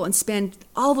people and spend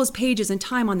all those pages and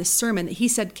time on this sermon that he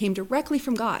said came directly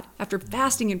from God after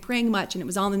fasting and praying much, and it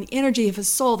was all in the energy of his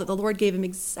soul that the Lord gave him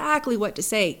exactly what to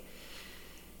say,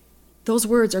 those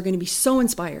words are going to be so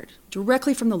inspired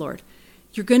directly from the Lord.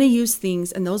 You're going to use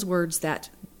things and those words and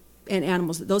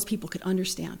animals that those people could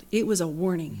understand. It was a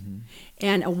warning.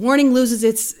 And a warning loses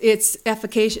its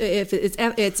effect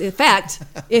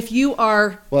if you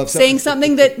are saying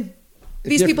something that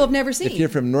these people have never seen. If you're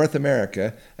from North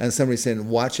America and somebody's saying,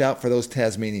 watch out for those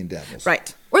Tasmanian devils.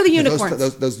 Right. Or the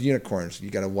unicorns. Those unicorns.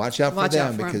 You got to watch out for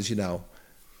them, because,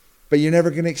 but you're never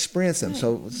going to experience them.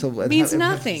 Right. So it means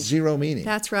nothing. Zero meaning.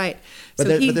 That's right. But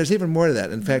there's even more to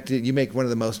that. In fact, you make one of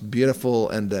the most beautiful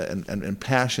and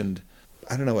impassioned,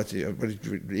 I don't know what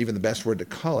even the best word to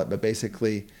call it, but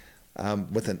basically have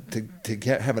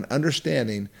an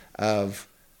understanding of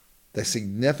the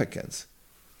significance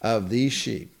of these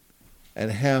sheep, and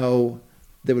how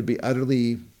they would be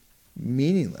utterly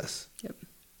meaningless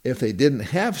if they didn't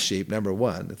have sheep, number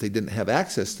one, if they didn't have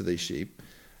access to these sheep,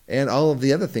 and all of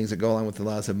the other things that go along with the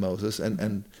laws of Moses,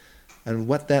 and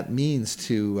what that means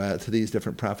to these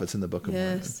different prophets in the Book of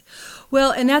Mormon. Yes.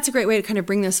 Well, and that's a great way to kind of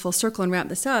bring this full circle and wrap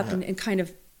this up, and kind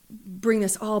of bring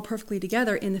this all perfectly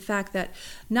together in the fact that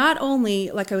not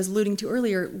only, like I was alluding to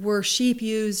earlier, were sheep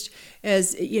used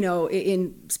as,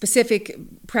 in specific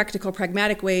practical,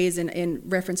 pragmatic ways and in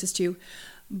references to,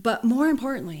 but more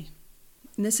importantly,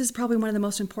 and this is probably one of the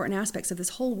most important aspects of this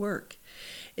whole work,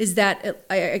 is that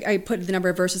I put the number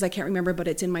of verses, I can't remember, but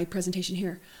it's in my presentation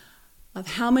here,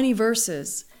 of how many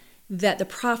verses that the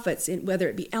prophets, whether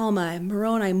it be Alma,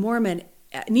 Moroni, Mormon,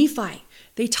 Nephi,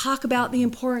 they talk about the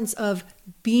importance of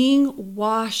being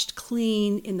washed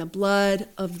clean in the blood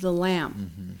of the Lamb.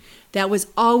 Mm-hmm. That was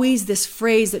always this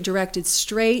phrase that directed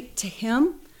straight to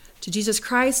him, to Jesus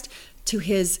Christ, to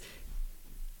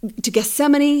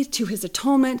Gethsemane, to his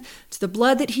atonement, to the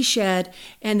blood that he shed,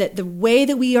 and that the way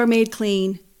that we are made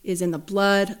clean is in the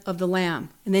blood of the Lamb.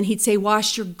 And then he'd say,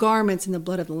 wash your garments in the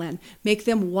blood of the Lamb. Make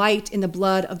them white in the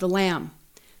blood of the Lamb,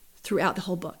 throughout the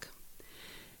whole book.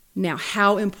 Now,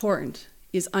 how important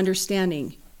is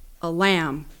understanding a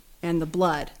lamb and the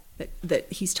blood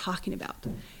that he's talking about,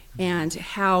 and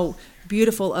how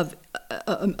beautiful of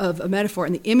a metaphor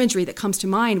and the imagery that comes to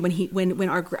mind when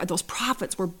those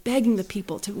prophets were begging the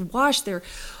people to wash to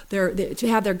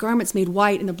have their garments made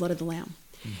white in the blood of the Lamb,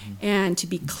 and to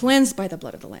be cleansed by the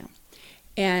blood of the Lamb.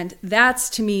 And that's,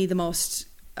 to me, the most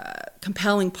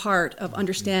compelling part of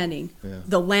understanding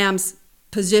the Lamb's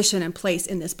position and place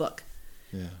in this book.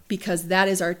 Yeah. Because that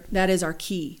is our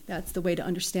key. That's the way to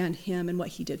understand him and what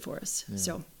he did for us. Yeah.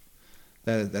 So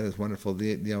that is wonderful.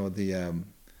 And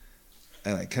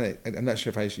I'm not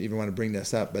sure if I should even want to bring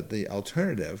this up, but the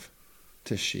alternative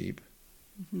to sheep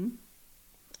in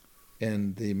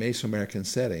the Mesoamerican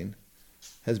setting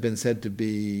has been said to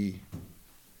be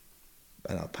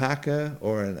an alpaca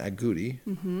or an agouti,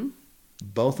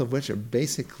 both of which are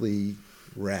basically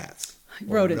rats,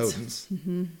 rodents.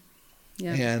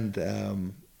 Yeah.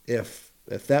 And if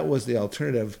that was the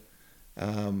alternative,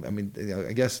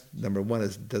 I guess number one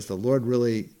is, does the Lord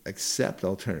really accept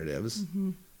alternatives?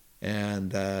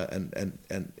 And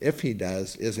if he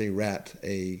does, is a rat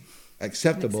a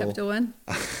acceptable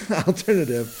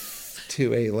alternative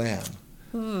to a lamb?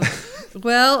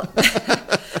 Well,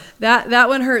 that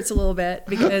one hurts a little bit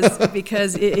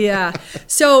because yeah.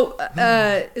 So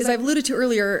as I've alluded to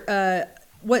earlier,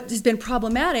 what has been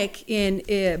problematic in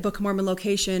Book of Mormon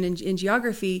location and in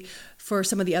geography for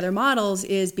some of the other models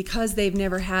is because they've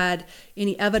never had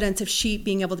any evidence of sheep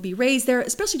being able to be raised there,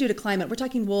 especially due to climate. We're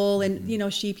talking wool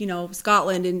and sheep,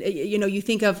 Scotland, and you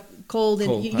think of cold,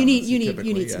 and you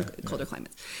need some colder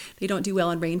climates. They don't do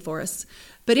well in rainforests.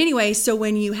 But anyway, so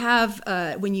when you're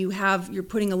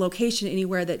putting a location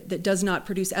anywhere that does not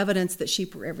produce evidence that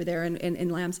sheep were ever there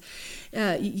and lambs,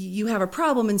 you have a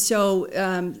problem. And so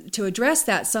to address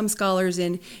that, some scholars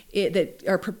that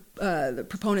are the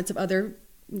proponents of other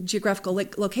geographical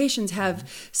locations have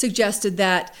suggested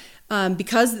that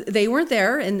because they weren't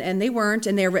there and they weren't,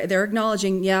 and they're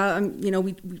acknowledging,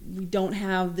 we don't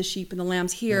have the sheep and the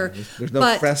lambs here. Yeah, there's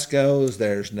no frescoes.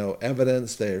 There's no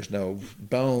evidence. There's no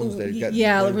bones.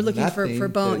 We're looking for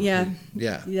bone.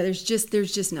 There's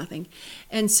just nothing,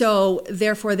 and so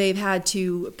therefore they've had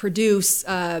to produce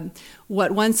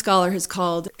what one scholar has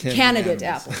called candidate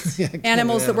apples,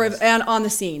 animals that were on the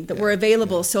scene that were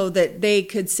available, so that they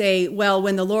could say, well,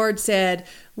 when the Lord said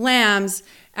lambs,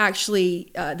 actually,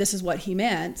 this is what he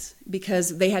meant,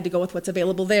 because they had to go with what's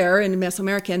available there in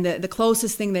Mesoamerican. The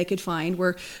closest thing they could find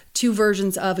were two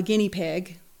versions of a guinea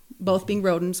pig, both being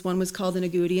rodents. One was called an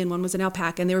agouti and one was an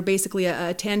alpaca, and they were basically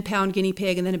a 10-pound guinea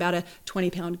pig and then about a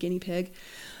 20-pound guinea pig.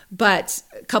 But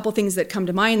a couple things that come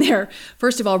to mind there.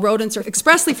 First of all, rodents are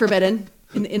expressly forbidden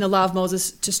in the law of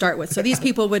Moses to start with. So these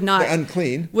people would not... They're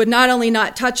unclean. Would not only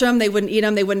not touch them, they wouldn't eat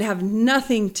them, they wouldn't have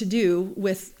nothing to do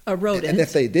with a rodent. And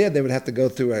if they did, they would have to go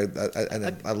through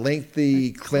a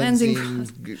lengthy cleansing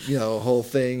whole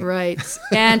thing. Right.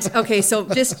 And, okay, so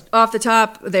just off the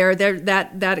top there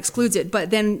that excludes it. But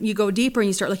then you go deeper and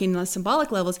you start looking at the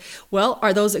symbolic levels. Well,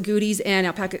 are those agoutis and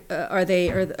alpaca, or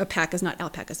alpacas, not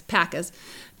alpacas, pacas,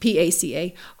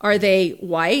 P-A-C-A, are they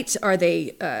white? Are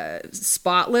they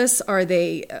spotless? Are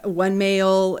they one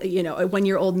male, a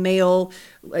 1-year-old male,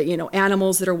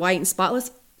 animals that are white and spotless?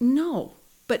 No.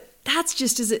 But that's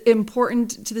just as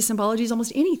important to the symbology as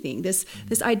almost anything. This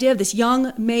idea of this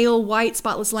young male white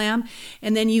spotless lamb,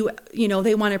 and then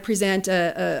they want to present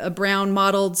a brown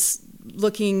mottled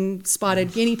looking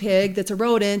spotted guinea pig that's a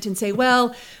rodent and say,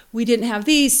 well, we didn't have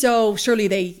these, so surely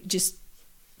they just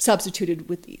substituted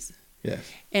with these.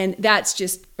 Yes. And that's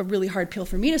just a really hard pill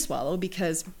for me to swallow,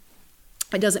 because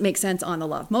It doesn't make sense on the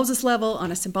law of Moses level,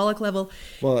 on a symbolic level.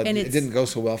 Well, and it didn't go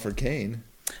so well for Cain.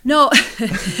 No,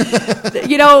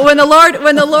 when the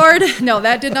Lord, no,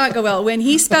 that did not go well. When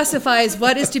he specifies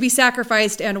what is to be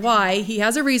sacrificed and why, he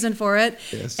has a reason for it.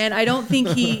 Yes. And I don't think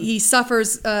he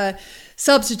suffers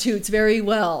substitutes very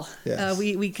well. Yes.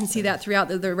 We can see that throughout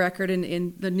the record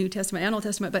in the New Testament and Old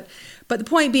Testament. But the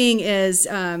point being is,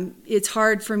 it's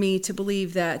hard for me to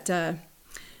believe that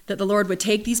the Lord would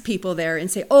take these people there and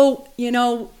say, oh, you're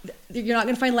not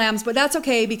going to find lambs, but that's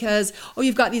okay because,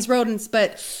 you've got these rodents,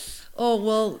 but,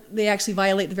 they actually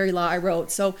violate the very law I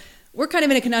wrote. So we're kind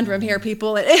of in a conundrum here,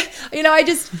 people.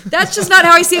 That's just not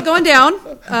how I see it going down.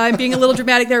 I'm being a little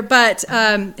dramatic there, but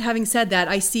having said that,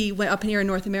 I see up here in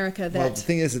North America that... Well, the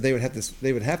thing is that they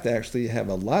would have to actually have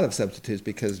a lot of substitutes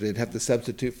because they'd have to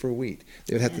substitute for wheat.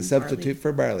 They would have to substitute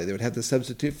for barley. They would have to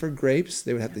substitute for grapes.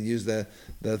 They would have to use the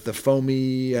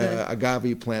foamy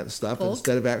agave plant stuff Folk.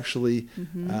 instead of actually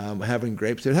having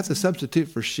grapes. They would have to substitute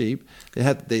for sheep.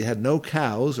 They had no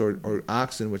cows or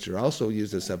oxen, which are also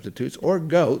used as substitutes, or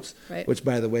goats. Right. Which,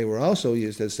 by the way, were also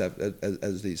used as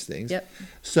these things. Yep.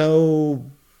 So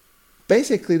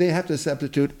basically, they have to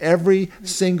substitute every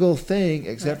single thing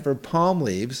except for palm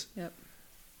leaves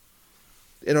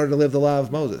in order to live the law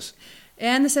of Moses.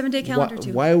 And the 7-day calendar,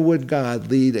 too. Why would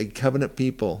God lead a covenant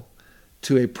people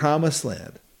to a promised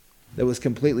land that was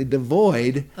completely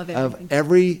devoid of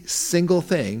every single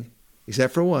thing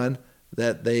except for one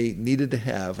that they needed to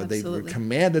have, or they were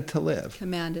commanded to live?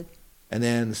 Commanded. And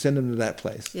then send them to that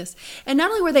place. Yes. And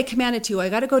not only were they commanded to, I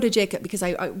got to go to Jacob because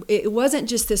it wasn't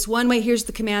just this one way, here's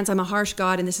the commands, I'm a harsh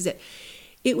God, and this is it.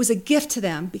 It was a gift to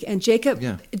them. And Jacob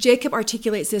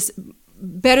articulates this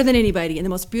better than anybody in the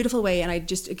most beautiful way. And I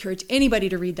just encourage anybody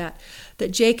to read that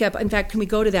Jacob, in fact, can we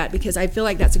go to that? Because I feel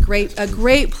like that's a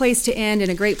great place to end and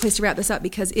a great place to wrap this up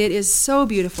because it is so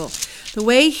beautiful. The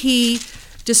way he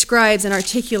describes and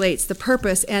articulates the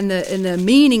purpose and the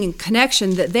meaning and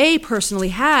connection that they personally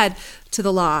had to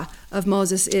the law of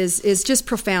Moses is just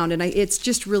profound, and it's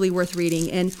just really worth reading.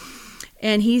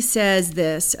 And he says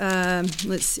this.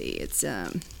 Let's see. It's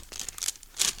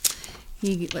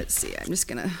let's see.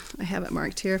 I have it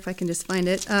marked here if I can just find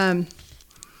it. Right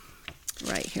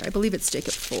here. I believe it's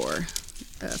Jacob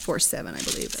 4:7. I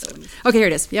believe. So. Okay, here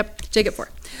it is. Yep, Jacob 4.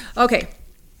 Okay.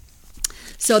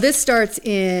 So this starts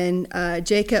in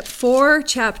Jacob 4,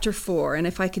 chapter 4, and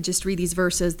if I could just read these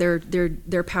verses,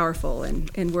 they're powerful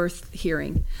and worth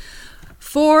hearing.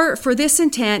 For this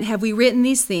intent have we written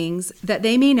these things, that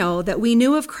they may know that we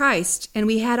knew of Christ, and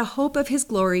we had a hope of his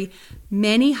glory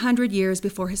many 100 years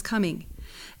before his coming.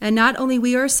 And not only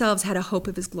we ourselves had a hope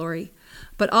of his glory,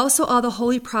 but also all the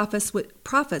holy prophets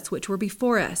which were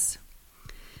before us.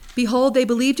 Behold, they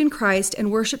believed in Christ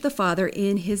and worshiped the Father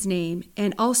in his name,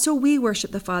 and also we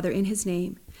worship the Father in his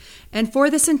name. And for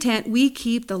this intent we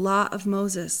keep the law of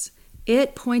Moses,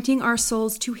 it pointing our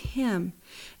souls to him.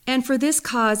 And for this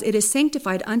cause it is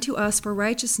sanctified unto us for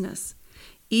righteousness,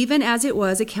 even as it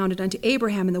was accounted unto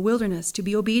Abraham in the wilderness, to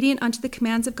be obedient unto the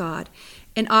commands of God,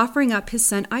 and offering up his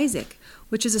son Isaac,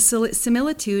 which is a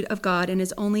similitude of God and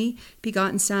his only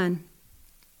begotten Son.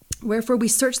 Wherefore we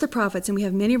search the prophets, and we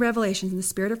have many revelations in the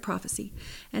spirit of prophecy.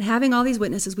 And having all these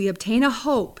witnesses, we obtain a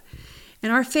hope,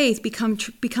 and our faith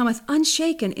becometh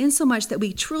unshaken, insomuch that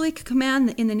we truly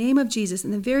command in the name of Jesus,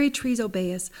 and the very trees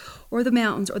obey us, or the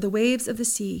mountains, or the waves of the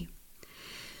sea.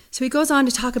 So he goes on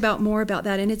to talk about more about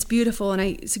that, and it's beautiful, and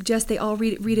I suggest they all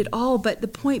read it all. But the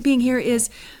point being here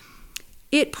is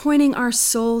it pointing our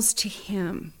souls to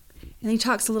him. And he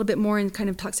talks a little bit more and kind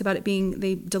of talks about it being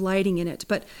they delighting in it,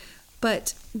 but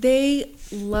they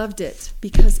loved it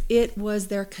because it was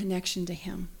their connection to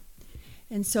him.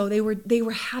 And so they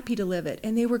were happy to live it,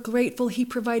 and they were grateful he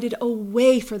provided a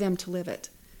way for them to live it.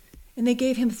 And they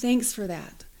gave him thanks for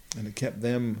that. And it kept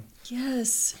them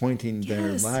pointing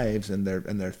their lives and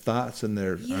their thoughts and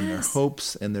their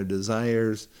hopes and their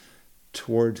desires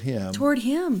toward him.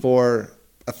 For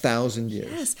 1,000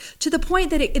 years. Yes, to the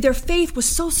point that their faith was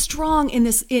so strong in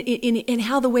this, in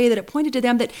how the way that it pointed to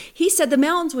them, that he said the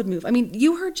mountains would move. I mean,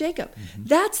 you heard Jacob. Mm-hmm.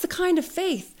 That's the kind of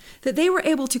faith that they were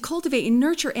able to cultivate and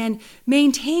nurture and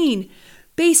maintain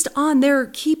based on their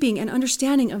keeping and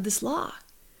understanding of this law.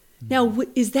 Mm-hmm. Now,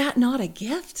 is that not a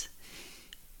gift?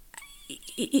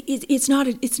 It's not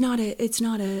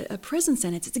a prison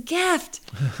sentence. It's a gift.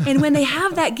 And when they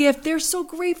have that gift, they're so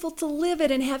grateful to live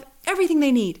it and have everything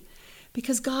they need.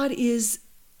 Because God is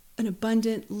an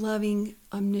abundant, loving,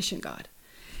 omniscient God.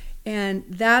 And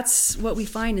that's what we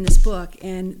find in this book,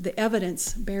 and the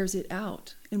evidence bears it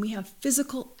out. And we have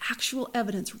physical, actual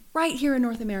evidence right here in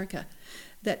North America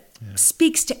that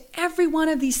speaks to every one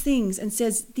of these things and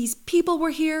says, these people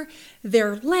were here,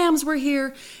 their lambs were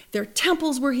here, their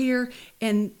temples were here,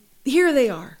 and here they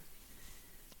are.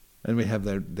 And we have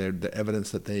the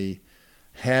evidence that they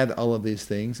had all of these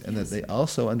things, and that they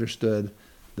also understood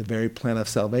the very plan of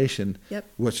salvation,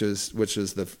 which is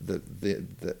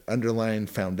the underlying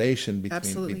foundation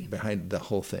behind the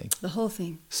whole thing. The whole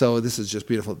thing. So this is just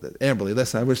beautiful. Amberly,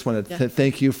 listen, I just want to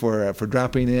thank you for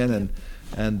dropping in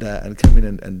and coming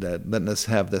and letting us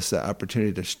have this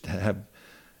opportunity to have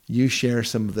you share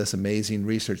some of this amazing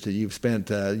research that you've spent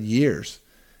years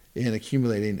in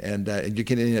accumulating, and you're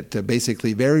getting it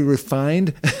basically very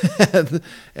refined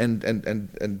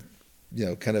and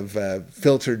kind of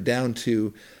filtered down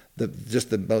to just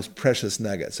the most precious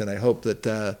nuggets. And I hope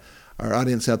that our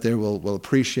audience out there will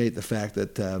appreciate the fact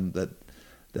that that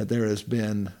there has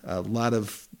been a lot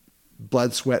of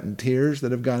blood, sweat, and tears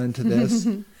that have gone into this,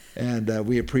 and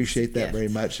we appreciate that very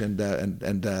much. And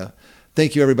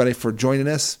thank you everybody for joining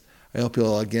us. I hope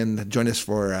you'll again join us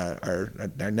for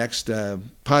our next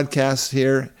podcast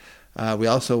here. We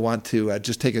also want to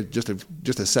just take just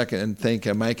a second and thank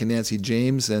Mike and Nancy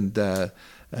James and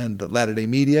Latter-day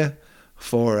Media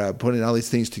for putting all these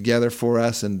things together for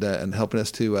us and helping us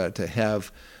to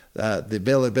have the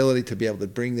availability to be able to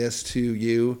bring this to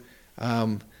you.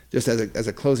 Just as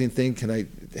a closing thing, can I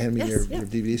hand me your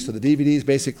DVDs? So the DVDs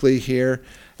basically here,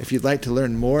 if you'd like to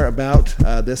learn more about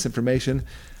this information,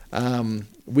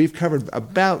 we've covered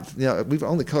about, we've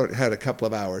only had a couple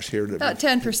of hours here. About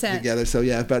 10%. Together. So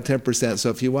about 10%. So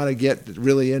if you want to get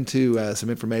really into some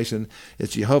information,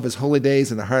 it's Jehovah's Holy Days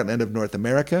in the Heartland of North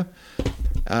America.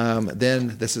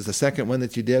 Then this is the second one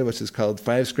that you did, which is called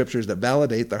 5 Scriptures That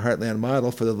Validate the Heartland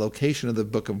Model for the Location of the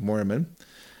Book of Mormon.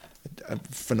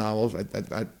 Phenomenal.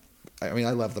 I mean,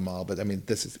 I love them all, but I mean,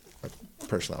 this is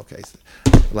personal. Okay, so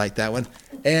I like that one.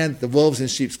 And The Wolves in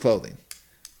Sheep's Clothing.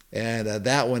 And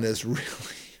that one is really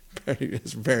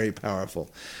very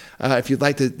powerful. If you'd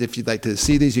like to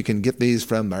see these, you can get these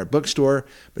from our bookstore.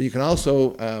 But you can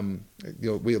also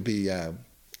we'll be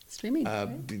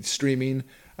streaming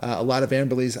a lot of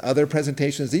Amberly's other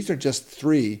presentations. These are just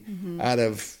 3 out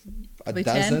of a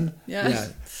dozen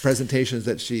presentations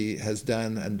that she has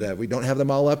done, and we don't have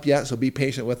them all up yet. So be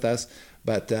patient with us.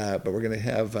 But we're going to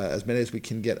have as many as we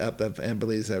can get up of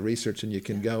Amberly's research, and you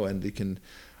can go and you can.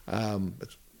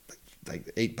 It's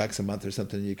like $8 a month or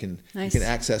something. You can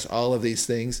access all of these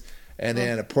things, and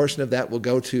then a portion of that will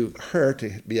go to her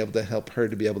to be able to help her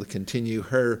to be able to continue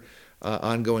her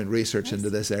ongoing research into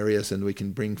this area, and we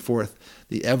can bring forth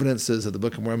the evidences of the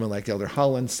Book of Mormon, like Elder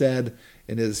Holland said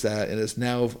in his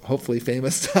now hopefully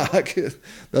famous talk.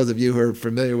 Those of you who are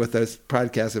familiar with this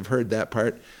podcast have heard that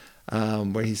part,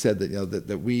 where he said that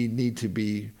that we need to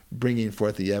be bringing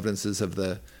forth the evidences of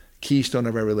the keystone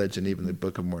of our religion, even the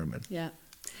Book of Mormon. Yeah.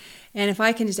 And if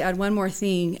I can just add one more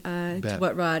thing to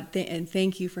what Rod, and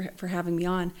thank you for having me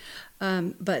on,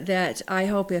 but that I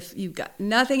hope if you've got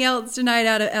nothing else tonight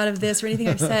out of this or anything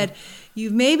I've said,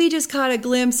 you've maybe just caught a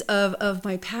glimpse of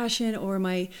my passion or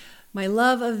my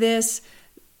love of this,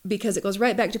 because it goes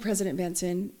right back to President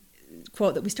Benson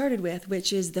quote that we started with,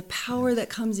 which is the power that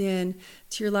comes in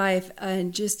to your life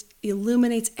and just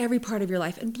illuminates every part of your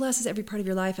life and blesses every part of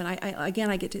your life. And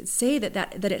I get to say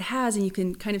that it has, and you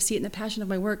can kind of see it in the passion of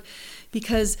my work,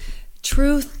 because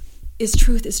truth is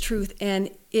truth, and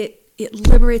it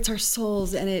liberates our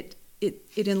souls, and it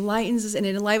enlightens us, and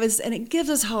it enlivens us, and it gives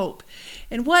us hope.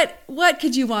 And what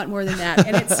could you want more than that?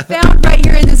 And it's found right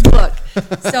here in this book.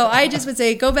 So I just would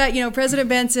say, go back. President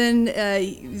Benson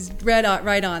is right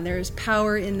on. There's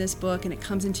power in this book, and it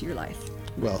comes into your life.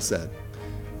 Well said.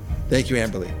 Thank you,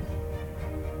 Amberly.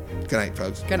 Good night,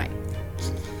 folks. Good night.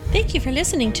 Thank you for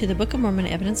listening to the Book of Mormon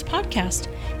Evidence Podcast.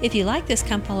 If you like this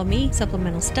Come Follow Me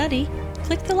supplemental study,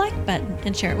 click the like button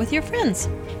and share it with your friends.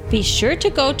 Be sure to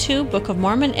go to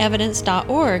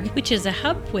bookofmormonevidence.org, which is a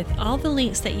hub with all the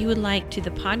links that you would like to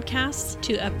the podcasts,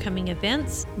 to upcoming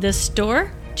events, the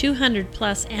store, 200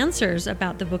 plus answers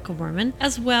about the Book of Mormon,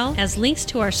 as well as links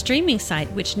to our streaming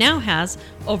site, which now has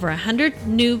over 100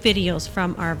 new videos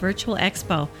from our virtual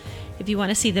expo. If you want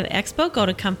to see the expo, go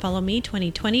to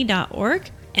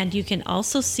comefollowme2020.org. And you can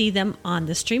also see them on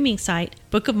the streaming site,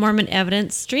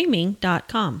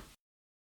 bookofmormonevidencestreaming.com.